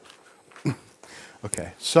 Thank you.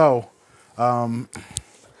 Okay. So,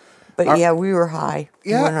 But yeah, we were high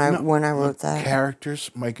yeah, when I the wrote that. characters,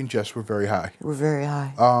 Mike and Jess, were very high. We're very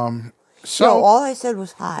high. So, No, all I said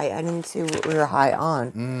was high. I didn't say what we were high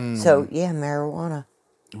on. So yeah, marijuana.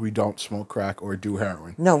 we don't smoke crack or do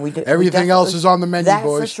heroin. No, we do. Everything else is on the menu, that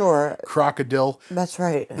boys. for sure. Crocodile. That's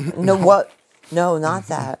right. No, what? No, not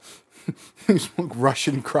that. We smoke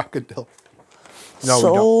Russian crocodile. No,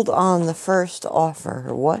 Sold on the first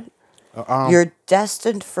offer. What? You're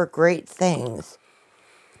destined for great things.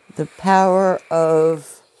 The power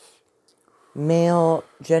of male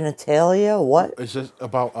genitalia. What? Is this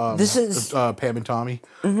about This is- Pam and Tommy?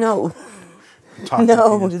 No, Talking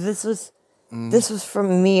no. penis? This was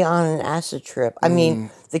from me on an acid trip. I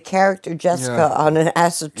mean, the character Jessica Yeah. on an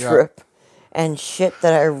acid Yeah. trip, and shit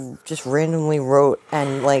that I just randomly wrote,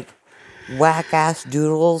 and like whack ass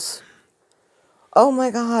doodles. Oh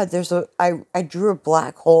my God! I drew a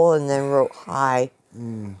black hole and then wrote hi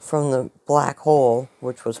from the black hole,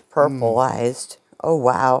 which was purpleized. Oh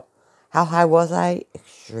wow! How high was I?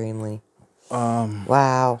 Extremely.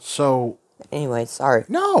 Wow. So Anyway, sorry.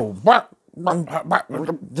 no.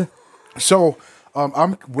 So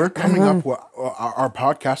we're coming up. Our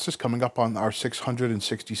podcast is coming up on our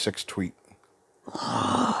 666th tweet.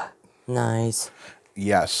 Nice.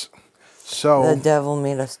 Yes. The So devil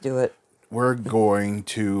made us do it. we're going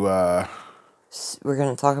to We're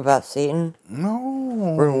gonna talk about Satan.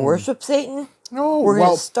 no. We're gonna worship Satan. No. We're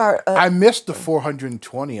well, gonna start. I missed the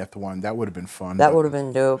 420th one. That would have been fun. That but would have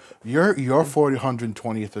been dope. your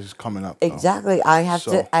 420th is coming up. Though. Exactly. I have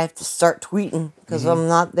So- to start tweeting because I'm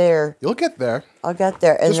not there. You'll get there. I'll get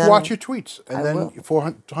there. And Just then watch your tweets, and I then will.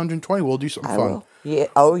 420. We'll do something I fun. will. Yeah.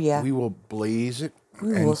 Oh yeah. We will blaze it.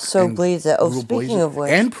 We will so blaze it. Oh, we will blaze speaking it of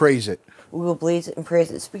which- and praise it. We will blaze it and praise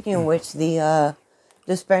it. Speaking of which, the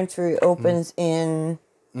dispensary opens in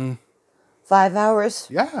 5 hours.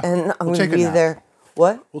 Yeah. And I'm We'll gonna take a be nap. there.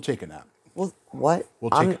 What? We'll take a nap. Well, what?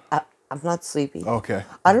 We'll I'm take- I'm not sleepy. Okay.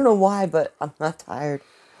 I don't know why, but I'm not tired.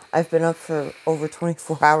 I've been up for over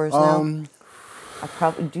 24 hours now. I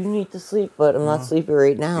probably do need to sleep, but I'm not sleepy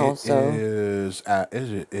right now.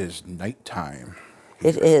 It is nighttime.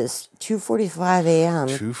 It is 2:45 a.m.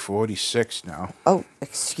 2:46 now. Oh,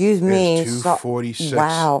 excuse me. It's 2:46.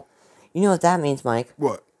 Wow. You know what that means, Mike?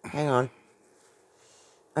 What? Hang on.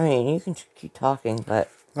 I mean, you can keep talking, but...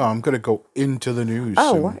 No, I'm gonna go into the news.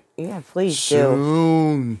 Oh, soon. what? Yeah, please do.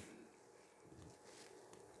 Soon.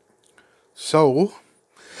 So,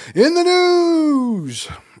 in the news.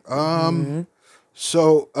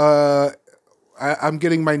 So I'm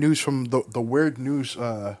getting my news from the weird news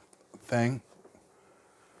thing.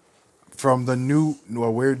 From the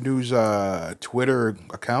weird news Twitter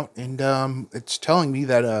account, and it's telling me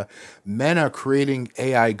that men are creating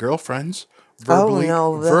AI girlfriends, verbally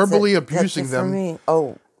that's it abusing for them, me.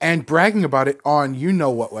 Oh, and bragging about it on you know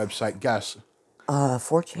what website? Guess.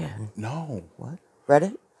 4chan. No. What?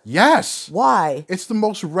 Reddit? Yes. Why? It's the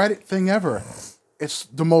most Reddit thing ever. It's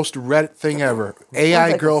the most Reddit thing ever. Sounds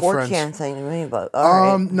AI like girlfriends. a 4chan thing to me, but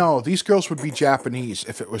all right. No, these girls would be Japanese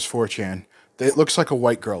if it was 4chan. It looks like a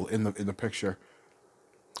white girl in the picture.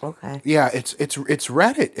 Okay. Yeah, it's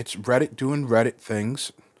Reddit. It's Reddit doing Reddit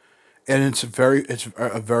things, and it's a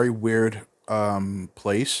very weird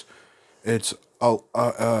place. It's oh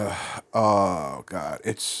god,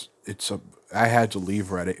 I had to leave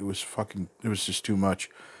Reddit. It was just too much.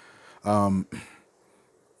 You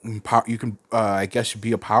can I guess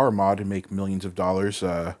be a power mod and make millions of dollars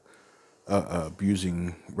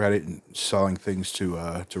abusing Reddit and selling things to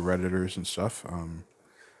Redditors and stuff.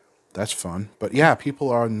 That's fun. But yeah,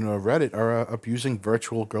 people on Reddit are abusing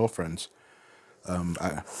virtual girlfriends.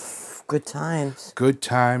 Good times. Good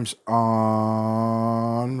times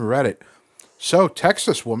on Reddit. So,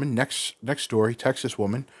 Texas woman, next story, Texas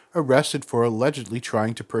woman arrested for allegedly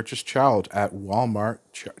trying to purchase child at Walmart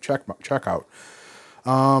checkout.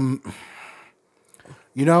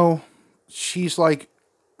 You know, she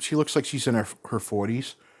looks like she's in her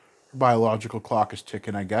 40s. Her biological clock is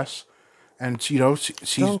ticking, I guess. And Don't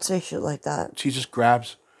say shit like that. she just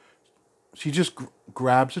grabs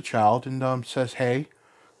a child and says, "Hey,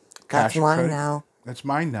 That's cash or mine credit? now. That's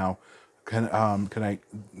mine now. Can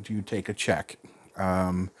do you take a check?"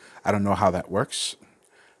 I don't know how that works.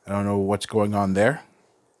 I don't know what's going on there.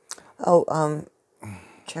 Oh,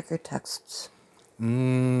 check your texts.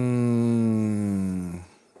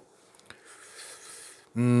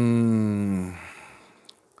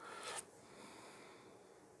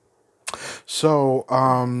 So,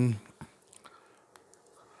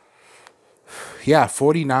 Yeah,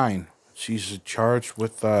 49. She's charged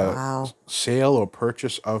with Wow. sale or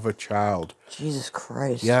purchase of a child. Jesus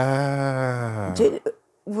Christ. Yeah.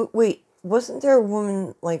 Wait, wasn't there a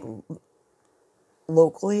woman, like,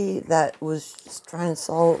 locally that was just trying to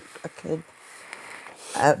sell a kid?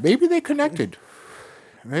 Maybe they connected.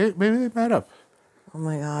 Maybe they met up. Oh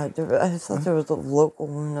my God. I thought there was a local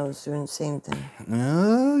woman that was doing the same thing.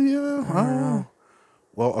 Yeah. I don't know.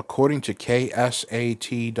 Well, according to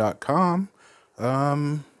KSAT.com,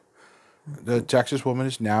 the Texas woman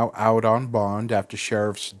is now out on bond after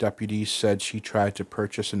sheriff's deputies said she tried to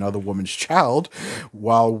purchase another woman's child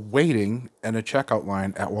while waiting in a checkout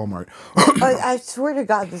line at Walmart. I swear to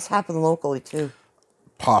God, this happened locally, too.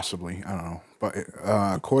 Possibly, I don't know. But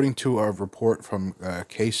according to a report from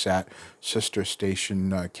KSAT, sister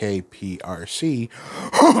station KPRC,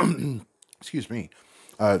 excuse me,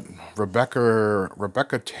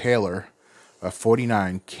 Rebecca Taylor,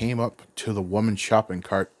 49, came up to the woman's shopping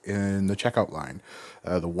cart in the checkout line.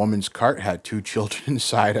 The woman's cart had 2 children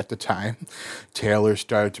inside at the time. Taylor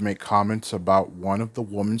started to make comments about one of the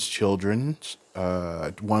woman's 2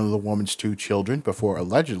 children before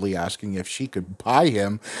allegedly asking if she could buy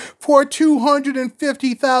him for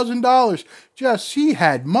 $250,000. Just she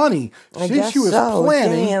had money. I guess She was so.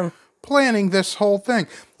 Damn. planning this whole thing.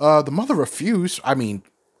 The mother refused. I mean,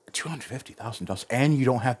 $250,000, and you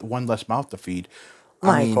don't have one less mouth to feed.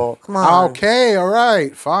 Michael, come on. Okay, all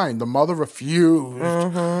right, fine. The mother refused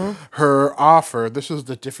her offer. This is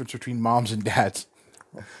the difference between moms and dads.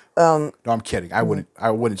 No, I'm kidding. I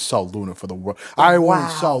wouldn't sell Luna for the world. I wouldn't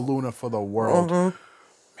sell Luna for the world. Maybe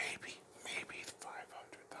 $500,000.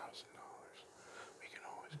 We can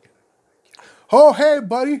always get it. Oh, hey,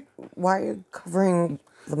 buddy. Why are you covering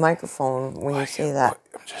the microphone when you say that?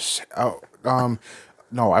 I'm just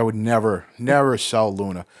no, I would never sell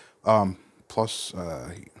Luna. Plus,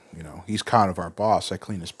 he's kind of our boss. I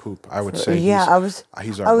clean his poop. I would say he's our boss.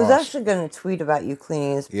 I was actually going to tweet about you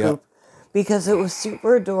cleaning his poop because it was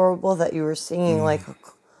super adorable that you were singing like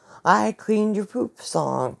I cleaned your poop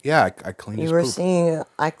song. Yeah, I cleaned his poop. You were singing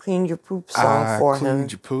I cleaned your poop song for him. I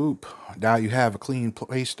cleaned your poop. Now you have a clean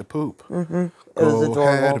place to poop. Mm-hmm. It was adorable. Go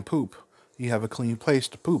ahead and poop. You have a clean place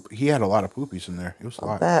to poop. He had a lot of poopies in there. It was a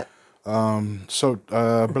lot. Bet. Blah,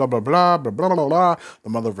 blah, blah, blah, blah, blah, blah. The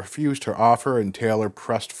mother refused her offer, and Taylor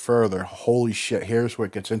pressed further. Holy shit, here's where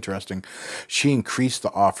it gets interesting. She increased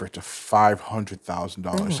the offer to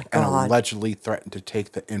 $500,000 and allegedly threatened to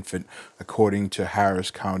take the infant, according to Harris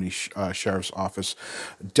County Sheriff's Office.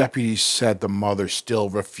 Deputies said the mother still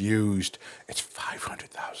refused. It's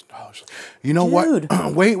 $500,000. You know what?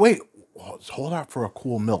 Wait. Hold out for a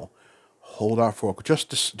cool mill. Hold out for just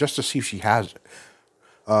to see if she has it.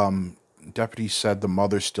 Deputies said the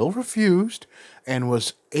mother still refused and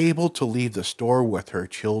was able to leave the store with her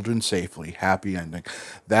children safely. Happy ending.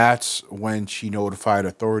 That's when she notified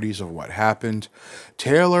authorities of what happened.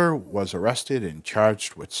 Taylor was arrested and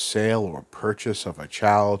charged with sale or purchase of a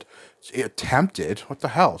child. Attempted. What the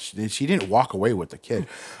hell? She didn't walk away with the kid.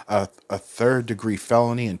 A third-degree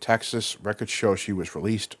felony in Texas. Records show she was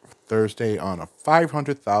released Thursday on a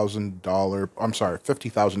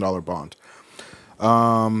 $50,000 bond.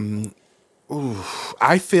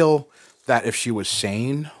 I feel that if she was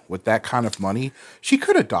sane with that kind of money, she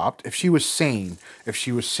could adopt. If she was sane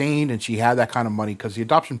and she had that kind of money, because the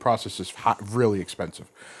adoption process is really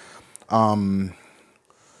expensive.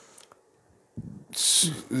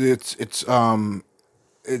 She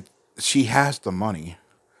has the money.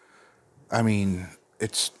 I mean,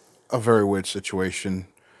 it's a very weird situation.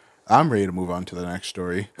 I'm ready to move on to the next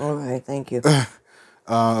story. Okay, thank you.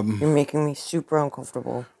 You're making me super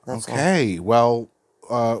uncomfortable. That's okay, well,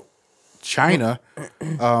 China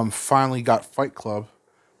finally got Fight Club,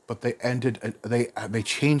 but they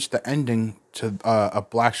changed the ending to a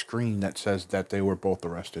black screen that says that they were both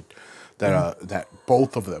arrested. That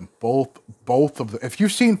both of them. If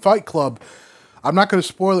you've seen Fight Club, I'm not going to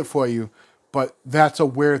spoil it for you, but that's a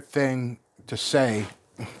weird thing to say,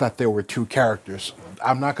 that there were 2 characters.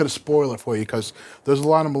 I'm not going to spoil it for you because there's a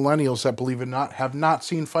lot of millennials that, believe it or not, have not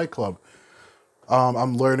seen Fight Club.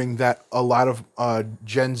 I'm learning that a lot of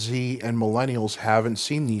Gen Z and millennials haven't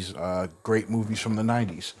seen these great movies from the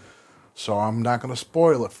 90s. So I'm not going to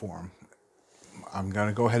spoil it for them. I'm going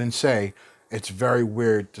to go ahead and say it's very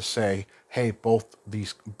weird to say, hey, both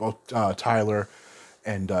Tyler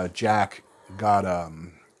and Jack got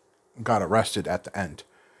arrested at the end.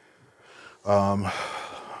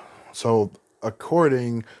 So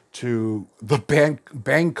according to the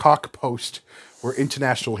Bangkok Post, we're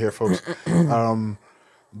international here, folks.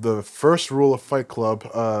 The first rule of Fight Club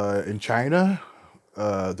in China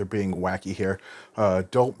they're being wacky here.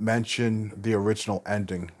 Don't mention the original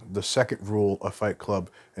ending. The second rule of Fight Club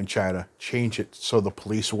in China: change it so the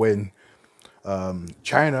police win.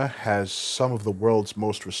 China has some of the world's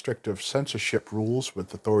most restrictive censorship rules,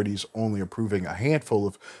 with authorities only approving a handful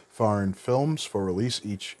of foreign films for release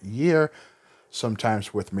each year,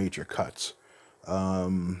 sometimes with major cuts.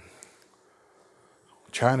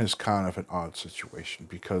 China's kind of an odd situation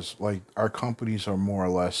because, like, our companies are more or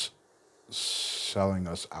less selling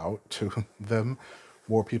us out to them.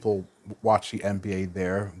 More people watch the NBA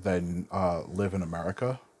there than live in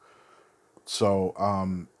America. So,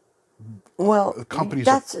 Well, companies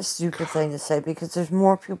are, that's a stupid thing to say because there's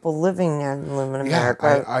more people living there than live in yeah,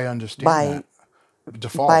 America I understand by that.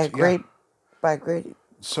 Default, yeah. by a great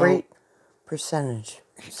So percentage.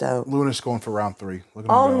 So, Luna's going for round 3. Look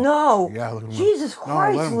at him oh go. no, Yeah, look at him go. Jesus No, let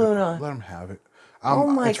Christ, him go. Luna! Let him have it. Oh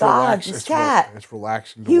my It's God, relax. this cat! It's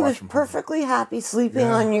relaxing to He watch was him. perfectly happy sleeping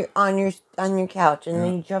Yeah. on your couch, and Yeah.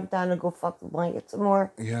 then he jumped down to go fuck the blanket some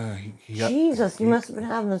more. Yeah, Jesus, he must have been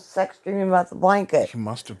having a sex dream about the blanket. He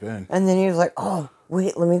must have been. And then he was like, "Oh,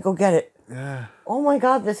 wait, let me go get it." Yeah. Oh my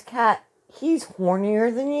God, this cat, he's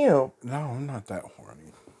hornier than you. No, I'm not that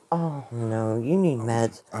horny. Oh no, you need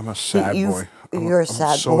meds. I'm a sad boy. You're a I'm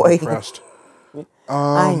sad so boy. depressed.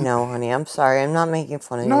 I know, honey. I'm sorry. I'm not making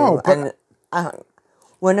fun of No, you. but- And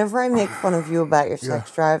whenever I make fun of you about your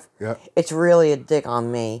sex drive, Yeah. it's really a dig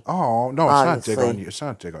on me. Oh, no, it's not a dig on Obviously. you. It's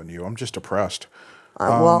not a dig on you. I'm just depressed.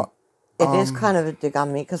 Well, it is kind of a dig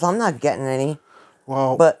on me because I'm not getting any,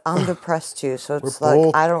 Well, but I'm depressed too. So it's We're like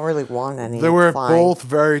both- I don't really want any. they were It's fine. both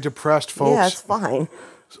very depressed, folks. Yeah, it's fine.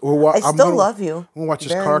 I I still love you I'm gonna watch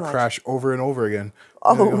this very car much. crash over and over again.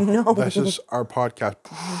 Oh, There you go. no. This is our podcast.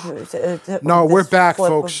 It's No, we're this back, clip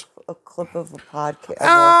folks. A clip of a podcast, of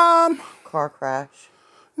Um, a car crash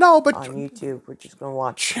no, but on YouTube. We're just gonna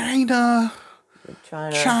watch China,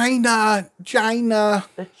 China.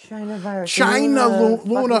 The China virus. China,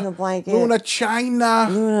 fucking Luna, the blanket. Luna, China.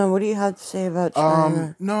 Luna, what do you have to say about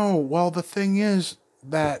China? No, well, the thing is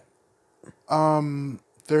that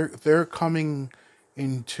they're coming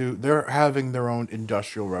into, they're having their own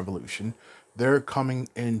industrial revolution. They're coming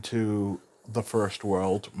into the first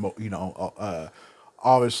world.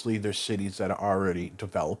 Obviously there's cities that are already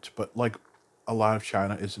developed, but like a lot of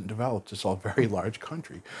China isn't developed. It's a very large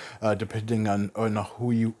country. Depending on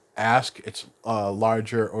who you ask, it's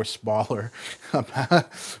larger or smaller. But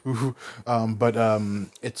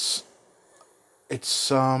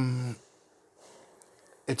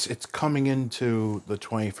it's coming into the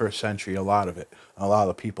 21st century. A lot of it. A lot of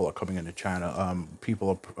the people are coming into China.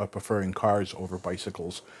 People are preferring cars over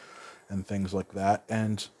bicycles and things like that,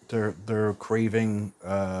 and they're craving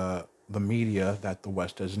the media that the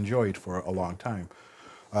West has enjoyed for a long time,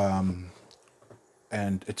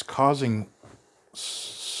 and it's causing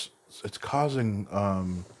some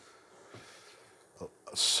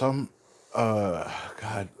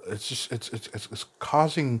God, it's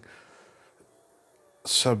causing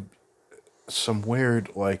some weird,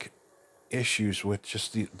 like, issues with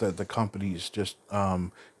just the companies just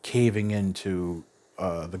caving into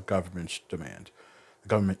the government's demand. The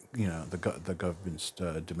government, the government's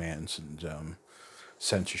demands and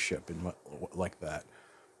censorship and like that.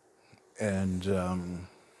 And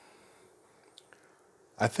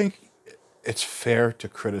I think it's fair to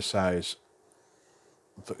criticize.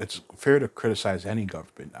 It's fair to criticize any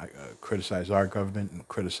government. Criticize our government and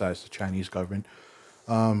criticize the Chinese government.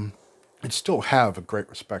 And still have a great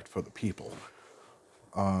respect for the people.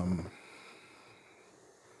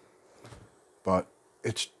 But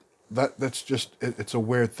that's just it's a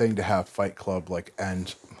weird thing to have Fight Club like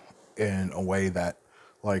end in a way that,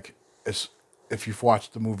 like, is, if you've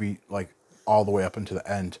watched the movie like all the way up into the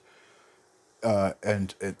end,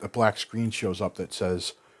 and a black screen shows up that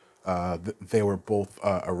says they were both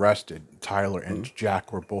arrested. Tyler and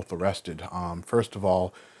Jack were both arrested. First of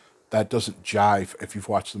all, that doesn't jive. If you've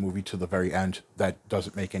watched the movie to the very end, that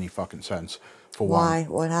doesn't make any fucking sense. For Why?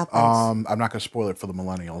 one, What happens? I'm not going to spoil it for the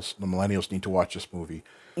millennials. The millennials need to watch this movie.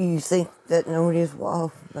 You think that nobody's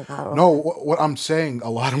No, what I'm saying, a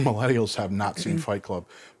lot of millennials have not seen Fight Club.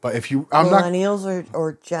 But if you, I'm not millennials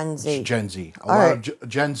or Gen Z? Gen Z. A All lot right. of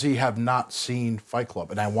Gen Z have not seen Fight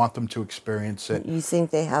Club, and I want them to experience it. You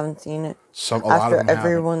think they haven't seen it? A lot of them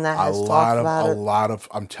everyone haven't. that has talked about it? A lot of,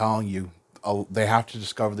 I'm telling you, they have to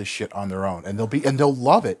discover this shit on their own, and they'll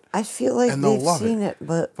love it. I feel like And they'll they've love seen it. it,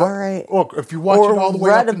 but all right. Look, if you watch Or it all the way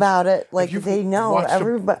read up about it, like if you've they know watched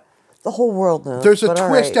everybody. The whole world knows. There's a but all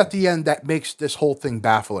twist right. at the end that makes this whole thing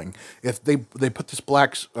baffling. If they put this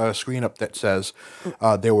black screen up that says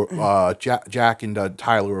they were Jack and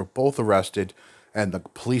Tyler were both arrested, and the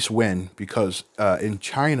police win because in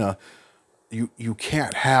China, you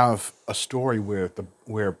can't have a story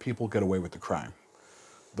where people get away with the crime.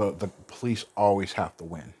 The police always have to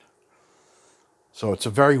win. So it's a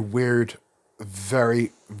very weird,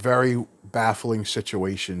 very very baffling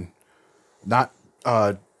situation. Not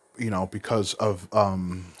because of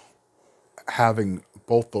having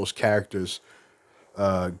both those characters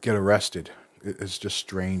get arrested. It's just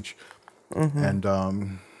strange.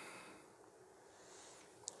 And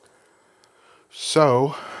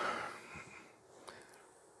so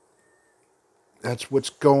that's what's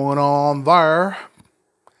going on there.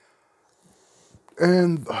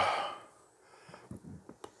 And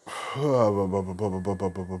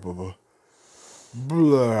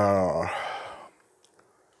blah.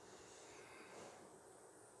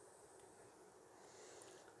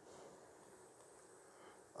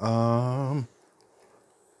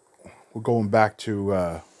 We're going back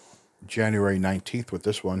to January 19th with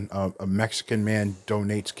this one. A Mexican man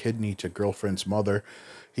donates kidney to girlfriend's mother.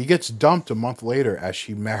 He gets dumped a month later as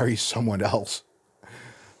she marries someone else.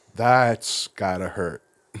 That's gotta hurt.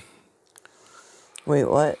 Wait,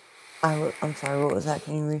 what? I'm sorry, what was that?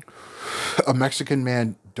 Can you read? A Mexican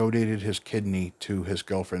man donated his kidney to his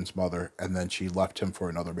girlfriend's mother, and then she left him for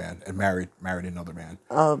another man and married another man.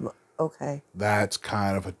 Okay. That's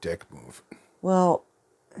kind of a dick move. Well,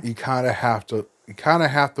 You kind of have to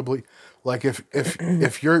believe, like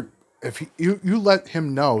if you let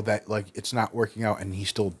him know that like it's not working out and he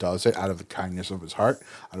still does it out of the kindness of his heart,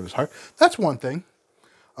 that's one thing.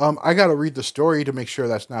 I got to read the story to make sure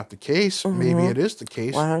that's not the case. Maybe it is the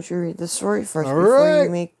case. why don't you read the story first All before right. you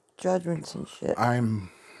make judgments and shit? I'm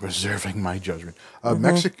reserving my judgment.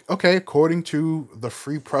 Okay, according to the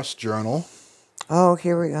Free Press Journal. Oh,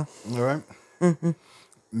 here we go. All right.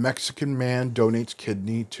 Mexican man donates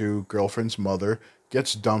kidney to girlfriend's mother,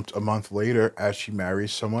 gets dumped a month later as she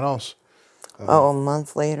marries someone else. A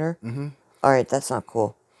month later? Mm-hmm. All right, that's not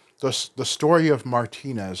cool. The story of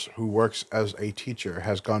Martinez, who works as a teacher,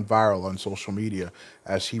 has gone viral on social media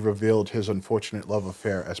as he revealed his unfortunate love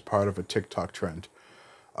affair as part of a TikTok trend.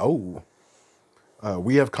 Oh.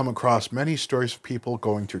 We have come across many stories of people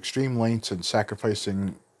going to extreme lengths and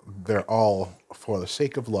sacrificing their all for the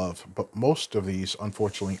sake of love, but most of these,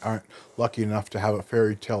 unfortunately, aren't lucky enough to have a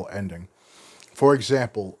fairy tale ending. For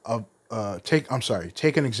example, take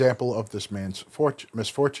an example of this man's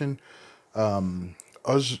misfortune.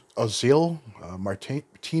 Ozil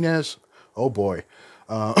Martinez, oh boy,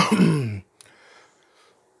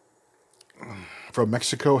 from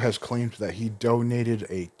Mexico, has claimed that he donated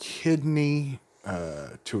a kidney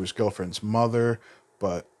to his girlfriend's mother,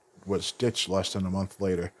 but was ditched less than a month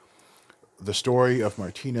later. The story of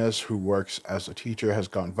Martinez, who works as a teacher, has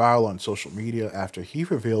gone viral on social media after he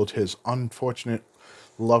revealed his unfortunate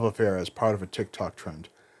love affair as part of a TikTok trend.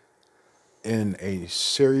 In a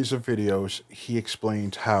series of videos, he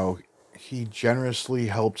explained how he generously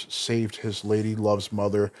helped save his lady love's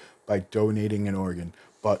mother by donating an organ.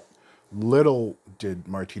 But little did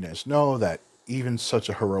Martinez know that even such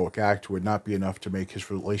a heroic act would not be enough to make his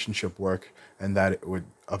relationship work, and that it would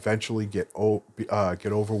eventually get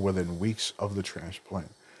over within weeks of the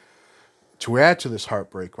transplant. To add to this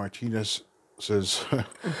heartbreak, Martinez's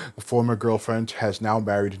former girlfriend has now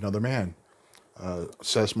married another man.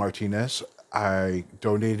 Says Martinez, I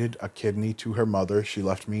donated a kidney to her mother. She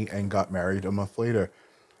left me and got married a month later.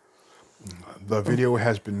 The video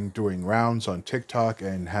has been doing rounds on TikTok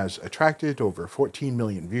and has attracted over 14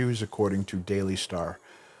 million views, according to Daily Star.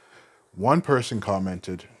 One person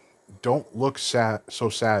commented, don't look so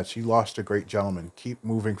sad. She lost a great gentleman. Keep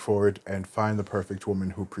moving forward and find the perfect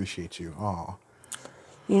woman who appreciates you. Aw.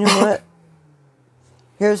 You know what?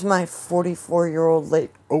 Here's my 44-year-old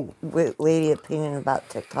lady opinion about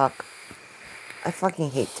TikTok. I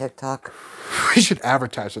fucking hate TikTok. We should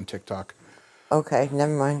advertise on TikTok. Okay,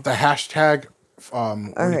 never mind. The hashtag,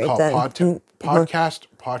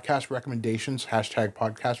 podcast recommendations, hashtag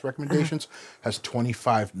podcast recommendations has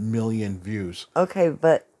 25 million views. Okay,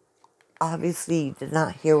 but obviously you did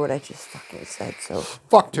not hear what I just fucking said, so...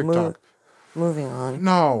 Fuck TikTok. Moving on.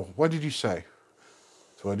 No, what did you say?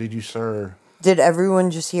 What did you say? Did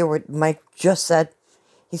everyone just hear what Mike just said?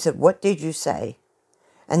 He said, what did you say?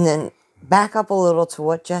 And then back up a little to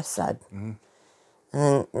what Jess said. Mm-hmm.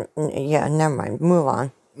 And then, yeah, never mind. Move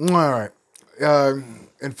on. All right.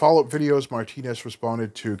 In follow-up videos, Martinez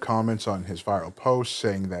responded to comments on his viral post,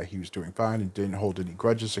 saying that he was doing fine and didn't hold any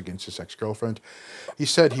grudges against his ex-girlfriend. He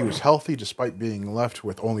said he was healthy despite being left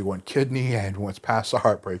with only one kidney and was past the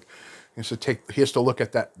heartbreak. He has to look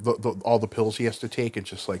at that all the pills he has to take and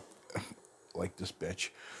just like this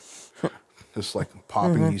bitch, just like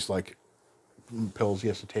popping these like pills he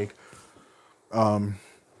has to take.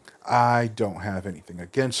 I don't have anything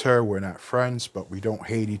against her. We're not friends, but we don't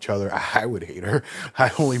hate each other. I would hate her.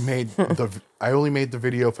 I only made the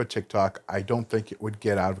video for TikTok. I don't think it would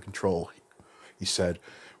get out of control, he said,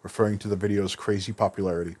 referring to the video's crazy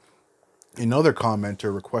popularity. Another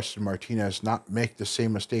commenter requested Martinez not make the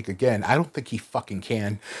same mistake again. I don't think he fucking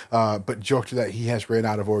can, but joked that he has ran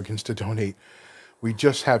out of organs to donate. We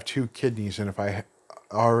just have 2 kidneys, and if I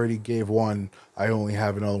already gave one, I only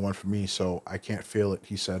have another one for me, so I can't feel it,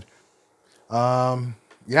 he said.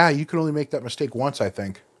 Yeah, you can only make that mistake once, I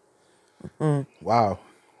think. Wow.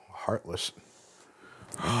 Heartless.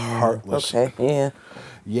 Heartless. Okay, yeah.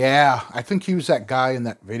 Yeah, I think he was that guy in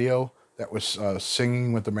that video that was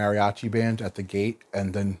singing with the mariachi band at the gate,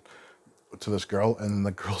 and then to this girl, and then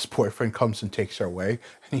the girl's boyfriend comes and takes her away,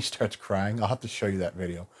 and he starts crying. I'll have to show you that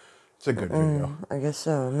video. It's a good video. I guess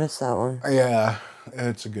so. I missed that one. Yeah,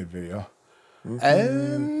 it's a good video.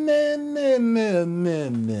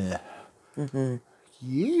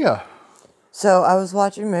 Yeah. So I was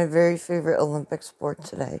watching my very favorite Olympic sport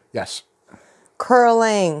today. Yes.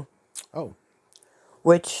 Curling. Oh.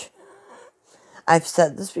 Which, I've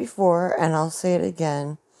said this before, and I'll say it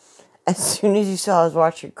again. As soon as you saw I was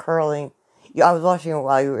watching curling, I was watching it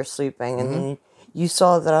while you were sleeping, and then you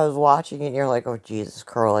saw that I was watching it, and you're like, oh, Jesus,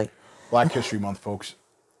 curling. Black History Month, folks.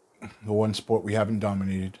 The one sport we haven't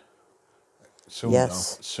dominated. Soon,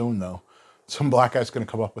 Yes. though. Soon, though. Some black guy's going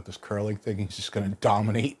to come up with this curling thing. He's just going to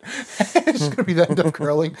dominate. It's going to be the end of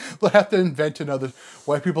curling. They'll have to invent another...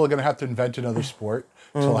 White people are going to have to invent another sport.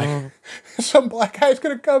 So, like, some black guy's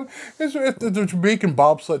going to come... The Jamaican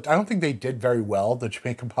bobsled... I don't think they did very well, the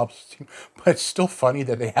Jamaican bobsled team. But it's still funny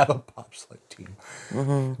that they have a bobsled team.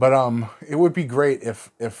 But it would be great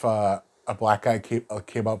if a black guy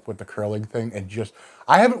came up with the curling thing and just...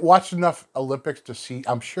 I haven't watched enough Olympics to see...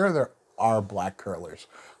 I'm sure there are black curlers.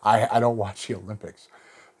 I don't watch the Olympics.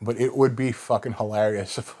 But it would be fucking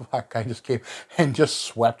hilarious if a black guy just came and just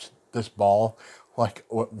swept this ball, like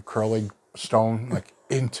curling stone, like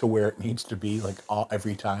into where it needs to be, like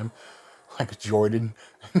every time. Like Jordan.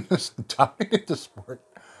 And just dominated the sport.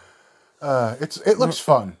 It looks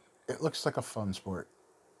fun. It looks like a fun sport.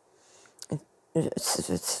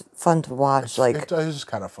 It's fun to watch. It is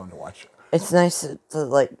kind of fun to watch. It's nice to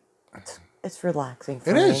like... It's relaxing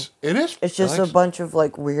for me. It is. It's just a bunch of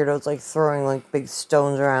like weirdos like throwing like big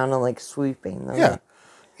stones around and like sweeping them. Yeah.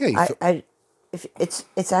 Yeah.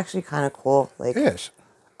 It's actually kind of cool. Like, It is.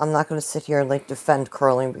 I'm not going to sit here and like defend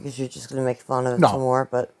curling because you're just going to make fun of it No. some more.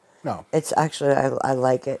 But No. it's actually I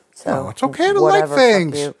like it. So No, it's okay to whatever, like fuck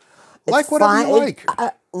things. you. Like It's whatever fine. you like.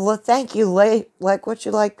 Well, thank you. Like what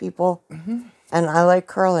you like, people. And I like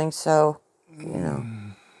curling, so you know.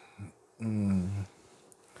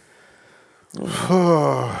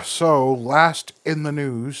 So, last in the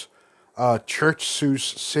news, church sues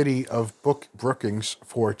city of Brookings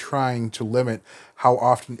for trying to limit how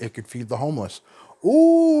often it could feed the homeless.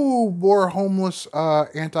 Ooh, more homeless,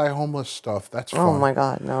 anti-homeless stuff. That's fun. Oh my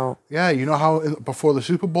God, no. Yeah, you know how before the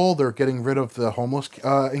Super Bowl they're getting rid of the homeless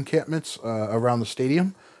encampments around the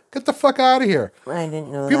stadium? Get the fuck out of here. I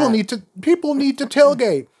didn't know People that. need to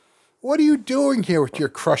tailgate. What are you doing here with your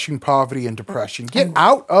crushing poverty and depression? Get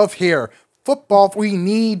out of here. Football, we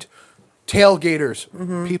need tailgaters.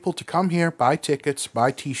 People to come here, buy tickets, buy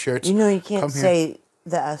T-shirts. You know you can't come here. say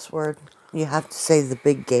the S word. You have to say the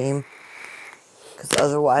big game. Because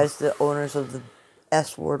otherwise the owners of the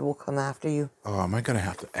S word will come after you. Oh, am I going to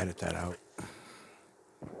have to edit that out?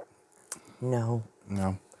 No.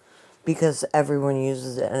 No. Because everyone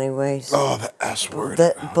uses it anyways. Oh, the S word.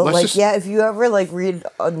 If you ever like read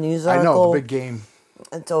a news I article, know, the big game.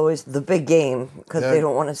 it's always the big game because Yeah. they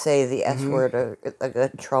don't want to say the S word or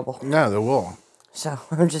get in trouble. No, they will. So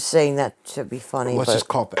I'm just saying that to be funny. Let's but, just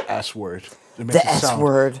call it the S word. It makes The it S sound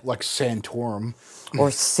word. like Santorum.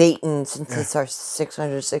 or Satan, since it's our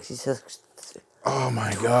 666. Oh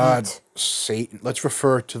my God, Satan. Let's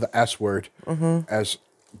refer to the S word as.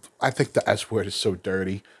 I think the S word is so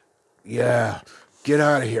dirty. Yeah, get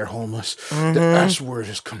out of here, homeless. The S word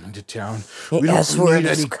is coming to town. We S don't word need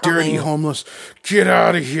is any dirty coming. homeless. Get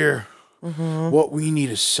out of here. What we need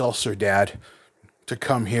is Seltzer Dad to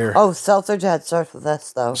come here. Oh, Seltzer Dad starts with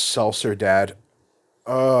S though. Seltzer Dad.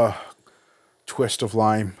 Twist of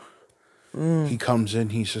lime. He comes in.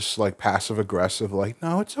 He's just like passive aggressive. Like,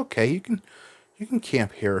 no, it's okay. You can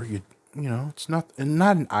camp here. You know, it's not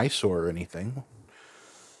an eyesore or anything.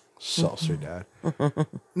 Seltzer Dad.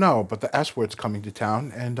 No, but the S word's coming to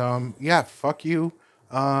town, and yeah, fuck you.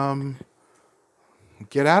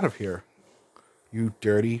 Get out of here, you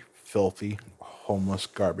dirty, filthy, homeless,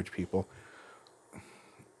 garbage people.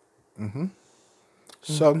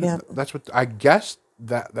 So Yep. that's what I guess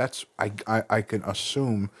that's I can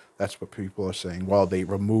assume that's what people are saying while they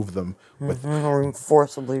remove them with Or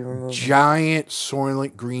forcibly remove them. giant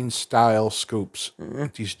Soylent Green style scoops.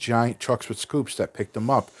 Like these giant trucks with scoops that pick them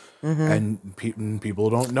up. And people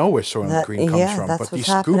don't know where Soylent Green comes from, That's but what's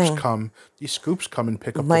happening. these scoops come and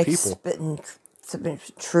pick up the Mike's people. spitting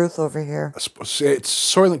truth over here. It's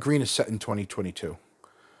Soylent Green is set in 2022.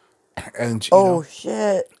 And Oh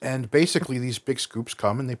shit! and basically these big scoops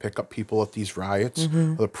come and they pick up people at these riots,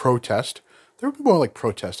 the protest. They're more like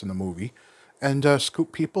protest in the movie, and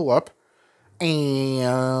scoop people up,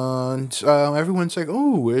 and everyone's like,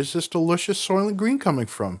 "Oh, where's this delicious Soylent Green coming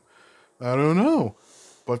from?" I don't know,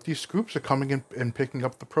 but these scoops are coming in and picking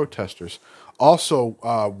up the protesters. Also,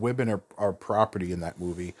 women are property in that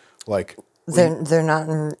movie. Like, They're not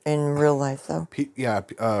in real life though.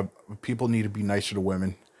 people need to be nicer to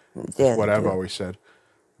women. Is Yeah, what they I've do. always said.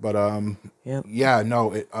 But Yep. yeah,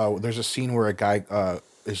 no. There's a scene where a guy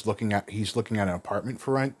he's looking at an apartment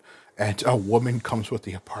for rent, and a woman comes with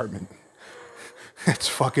the apartment. It's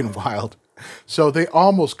fucking wild. So they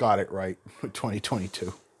almost got it right with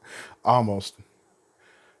 2022, almost.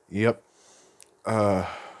 Yep,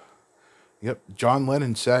 yep. John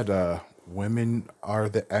Lennon said, "Women are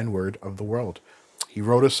the N-word of the world." He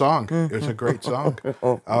wrote a song. It was a great song.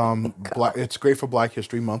 It's great for Black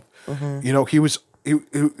History Month. You know, he was he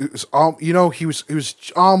was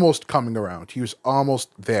almost coming around. He was almost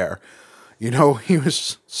there. You know, he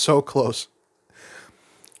was so close.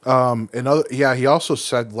 He also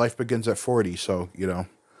said life begins at 40. So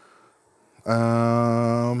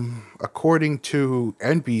according to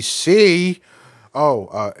NBC,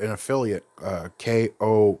 an affiliate,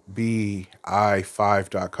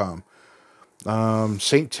 KOBI5.com.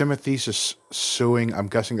 St. Timothy's is suing, I'm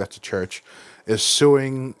guessing that's a church, is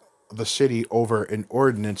suing the city over an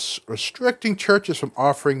ordinance restricting churches from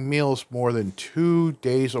offering meals more than 2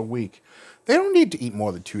 days a week. They don't need to eat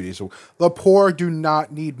more than 2 days a week. The poor do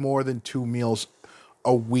not need more than 2 meals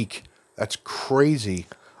a week. That's crazy.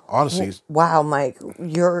 Honestly, Wow, Mike,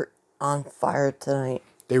 you're on fire tonight.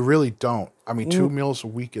 they really don't. I mean, 2 meals a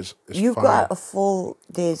week is You fine. got a full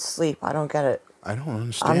day's sleep. I don't get it. I don't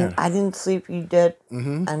understand. I didn't sleep. You did,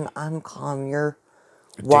 and I'm calm. You're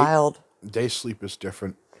wild. Day sleep is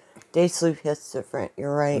different. Day sleep hits different.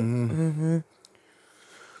 You're right.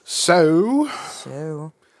 So,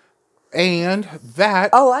 and that...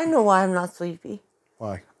 Oh, I know why I'm not sleepy.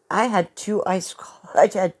 Why? I had two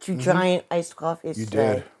giant iced coffees You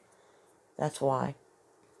today. did. That's why.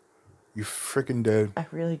 You freaking did. I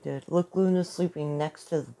really did. Look, Luna's sleeping next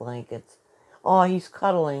to the blankets. Oh, he's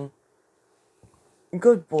cuddling.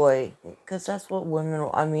 Good boy. Because that's what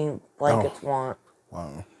blankets want.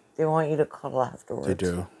 Wow. They want you to cuddle afterwards. They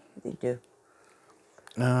do. They do.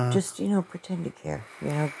 Just, pretend to care.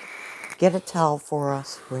 Get a towel for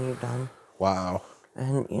us when you're done. Wow.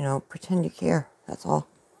 And, pretend to care. That's all.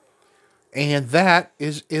 And that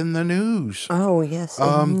is in the news. Oh, yes.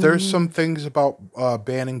 There's some things about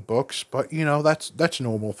banning books, but that's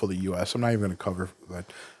normal for the U.S. I'm not even going to cover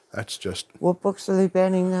that. That's just... What books are they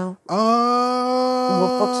banning now?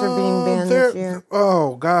 What books are being banned this year?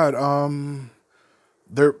 Oh God.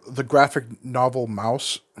 They're the graphic novel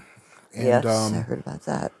Mouse. And, Yes, I heard about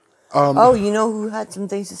that. You know who had some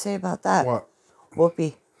things to say about that? What?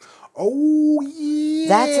 Whoopi. Oh yeah.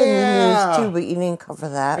 That's in the news too, but you didn't cover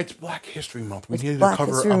that. It's Black History Month. We needed Black to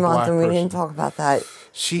cover History a Month, black and we person. didn't talk about that.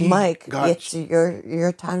 Mike, it's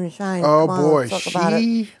your time to shine. Oh Come on, boy, let's talk about it.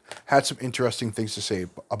 she had some interesting things to say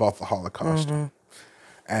about the Holocaust,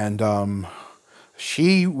 and I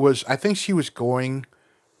think she was going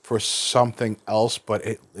for something else, but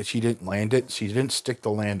she didn't land it. She didn't stick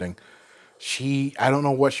the landing. I don't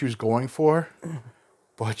know what she was going for,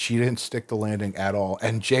 but she didn't stick the landing at all.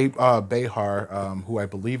 And Jay Behar, who I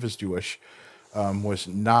believe is Jewish, was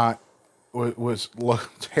not. Had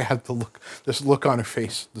this look on her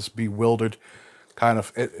face, this bewildered kind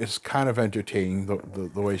of. It's kind of entertaining the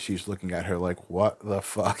way she's looking at her, like what the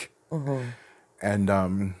fuck.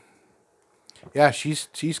 And yeah,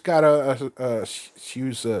 she's got she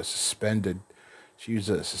was suspended. She was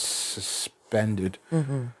suspended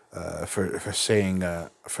for saying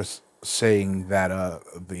that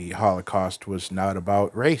the Holocaust was not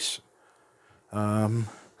about race.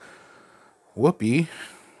 Whoopi.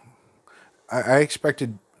 I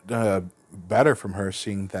expected better from her,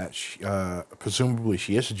 seeing that presumably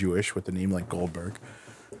she is Jewish with a name like Goldberg.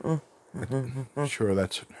 I'm sure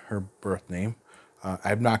that's her birth name.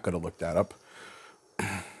 I'm not going to look that up.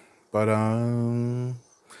 But,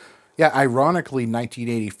 yeah, ironically,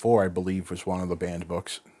 1984, I believe, was one of the banned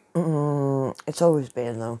books. It's always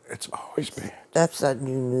been though. It's always been. That's not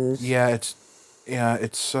new news. Yeah, it's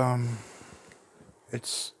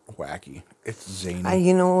wacky. It's zany.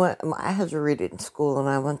 You know what? I had to read it in school, and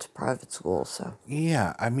I went to private school, so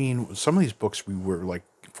Yeah, I mean, some of these books we were like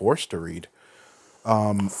forced to read.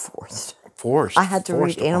 forced. Forced. I had to read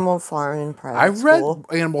forced upon- Animal Farm in private I read school.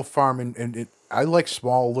 Animal Farm, and I like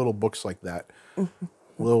small little books like that,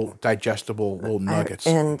 little digestible little nuggets.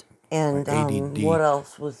 And Like ADD. what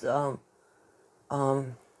else was the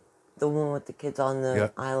one with the kids on the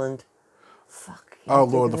Yep. island? Fuck. Oh,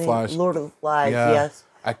 can't Lord think of the name. Flies. Lord of the Flies. Yeah, Yes.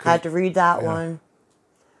 I Had to couldn't- read that yeah. one.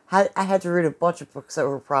 I had to read a bunch of books that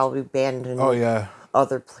were probably banned in Oh yeah.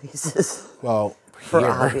 other places Well, for here.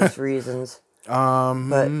 obvious reasons.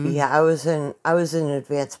 But yeah, I was in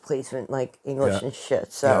advanced placement, like English Yeah. and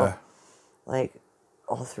shit. So Yeah. like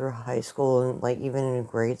all through high school and like even in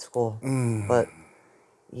grade school. But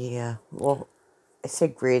yeah, well, I say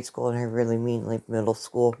grade school and I really mean like middle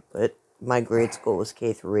school. But my grade school was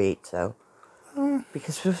K through 8, so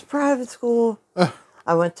because it was private school,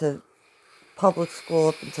 I went to public school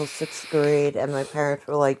up until 6th grade, and my parents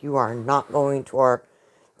were like, "You are not going to our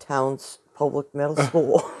town's public middle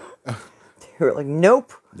school." They were like,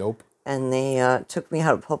 "Nope." Nope. And they took me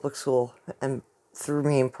out of public school and threw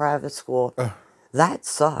me in private school. That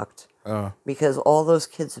sucked because all those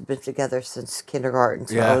kids had been together since kindergarten,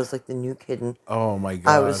 so Yeah. I was like the new kid. And Oh my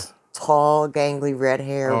god. I was tall, gangly, red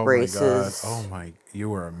hair, Oh braces. my god. Oh my. You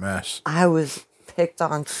were a mess. I was picked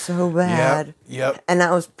on so bad. Yep. And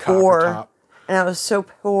I was Copper poor. top. And I was so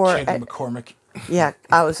poor. Chandler McCormick. Yeah,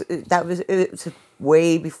 it was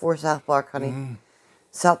way before South Park, honey.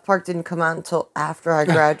 South Park didn't come out until after I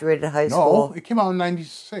graduated high No, school. it came out in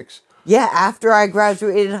 '96. Yeah, after I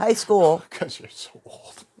graduated high school. Because you're so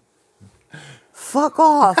old. Fuck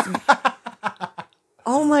off.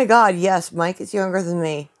 Oh my god, yes, Mike is younger than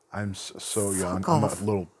me. I'm so young. Fuck I'm a off.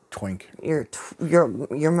 little twink. You're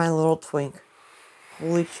my little twink.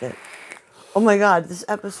 Holy shit. Oh my god, this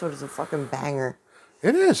episode is a fucking banger.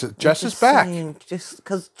 It is. Jess is Just back. saying, just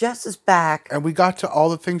because Jess is back. And we got to all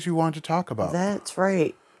the things we wanted to talk about. That's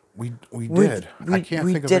right. We did. I can't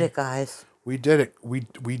think of did any- it, guys. We did it. We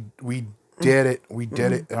did it. We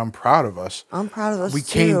did it. And I'm proud of us. I'm proud of us. We too.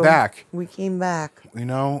 came back. We came back. You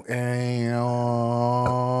know, and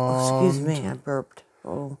Excuse me, I burped.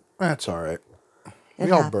 Oh, that's all right. it We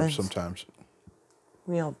all burp happens. sometimes.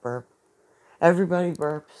 We all burp. Everybody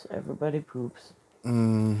burps. Everybody poops.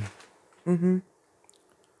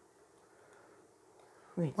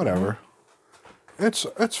 Wait, Whatever.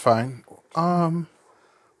 It's fine.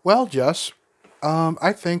 Well, Jess,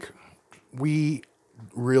 I think we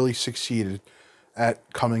really succeeded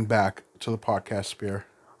at coming back to the podcast sphere,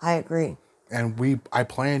 I agree. and we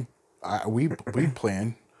plan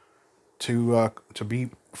to be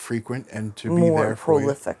frequent and to be More there for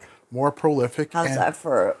prolific. you. More prolific. How's and- that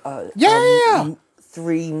for Yeah.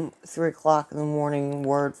 3 o'clock in the morning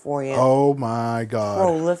word for you? Oh my God.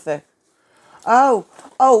 Prolific. Oh,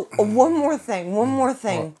 one more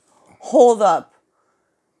thing. Hold up.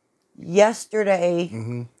 Yesterday's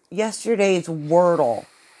Wordle.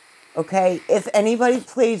 Okay? If anybody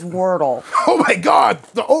plays Wordle. Oh my God.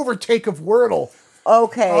 The overtake of Wordle.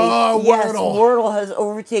 Okay. Oh, yes, Wordle. Wordle has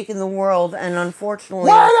overtaken the world, and unfortunately,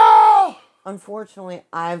 Wordle.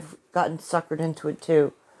 I've gotten suckered into it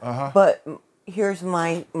too. Uh-huh. But here's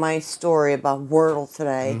my story about Wordle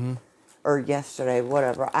today, or yesterday,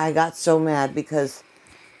 whatever. I got so mad because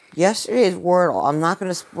yesterday's Wordle, I'm not going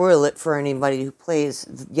to spoil it for anybody who plays.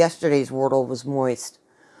 Yesterday's Wordle was moist.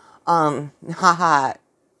 Haha.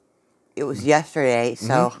 It was yesterday,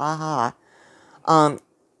 so haha.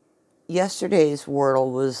 Yesterday's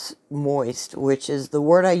Wordle was moist, which is the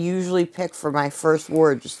word I usually pick for my first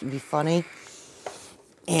word just to be funny.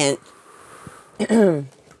 And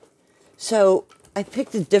so I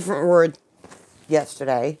picked a different word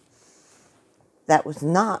yesterday that was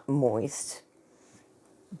not moist,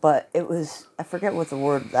 but it was, I forget what the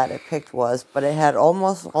word that I picked was, but it had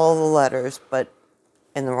almost all the letters, but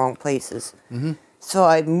in the wrong places. So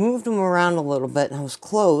I moved them around a little bit, and I was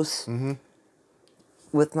close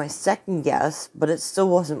with my second guess, but it still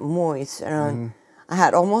wasn't moist. And I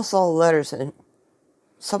had almost all the letters, and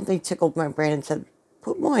something tickled my brain and said,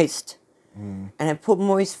 put moist. And I put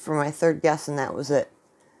moist for my third guess, and that was it.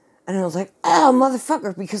 And I was like, oh,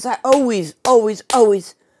 motherfucker, because I always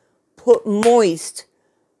put moist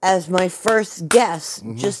as my first guess,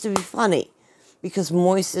 just to be funny. Because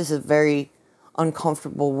moist is a very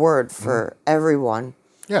uncomfortable word for everyone.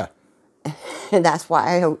 Yeah. And that's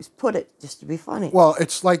why I always put it, just to be funny. Well,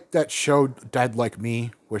 it's like that show, Dad Like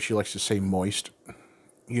Me, where she likes to say moist.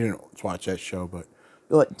 You didn't watch that show, but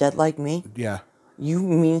What, Dead Like Me? Yeah. You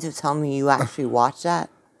mean to tell me you actually watched that?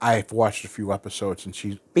 I've watched a few episodes, and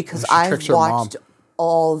Because she tricks I've her mom. watched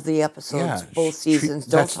all of the episodes, Yeah, both seasons.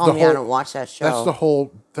 Don't that's tell the me I whole- don't watch that show. That's the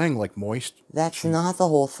whole thing, like Moist. That's not the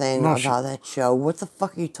whole thing No, about that show. What the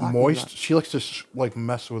fuck are you talking Moist. about? She likes to like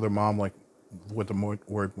mess with her mom, like with the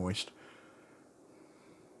word moist.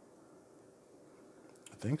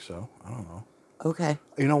 I think so. I don't know. Okay.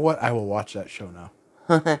 You know what? I will watch that show now.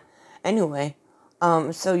 Anyway,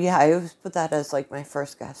 so yeah, I always put that as like my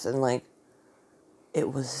first guess, and like,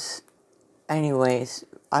 it was, anyway,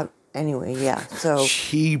 yeah. So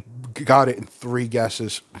She got it in 3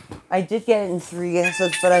 guesses. I did get it in 3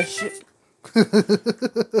 guesses, but I should.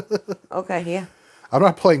 Okay, yeah. I'm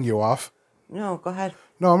not playing you off. No, go ahead.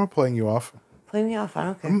 No, I'm not playing you off. Play me off. I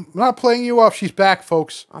don't care. I'm not playing you off. She's back,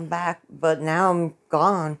 folks. I'm back, but now I'm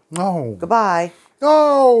gone. No. Goodbye.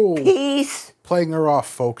 No. Peace. Playing her off,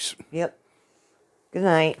 folks. Yep. Good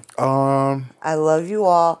night. I love you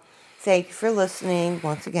all. Thank you for listening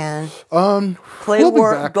once again. Play we'll be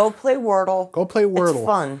back. Go play Wordle. Go play Wordle. It's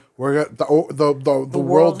fun. We're at the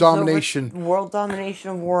world domination. World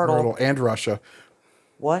domination of Wordle. And Russia.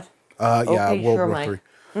 What? Yeah, Okay, World sure, War Mike. III.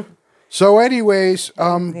 So, anyways,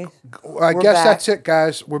 I We're guess back. that's it,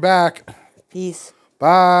 guys. We're back. Peace.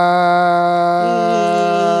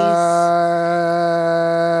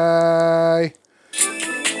 Bye.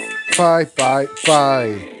 Bye. Bye.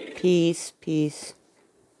 Bye. Peace. Peace.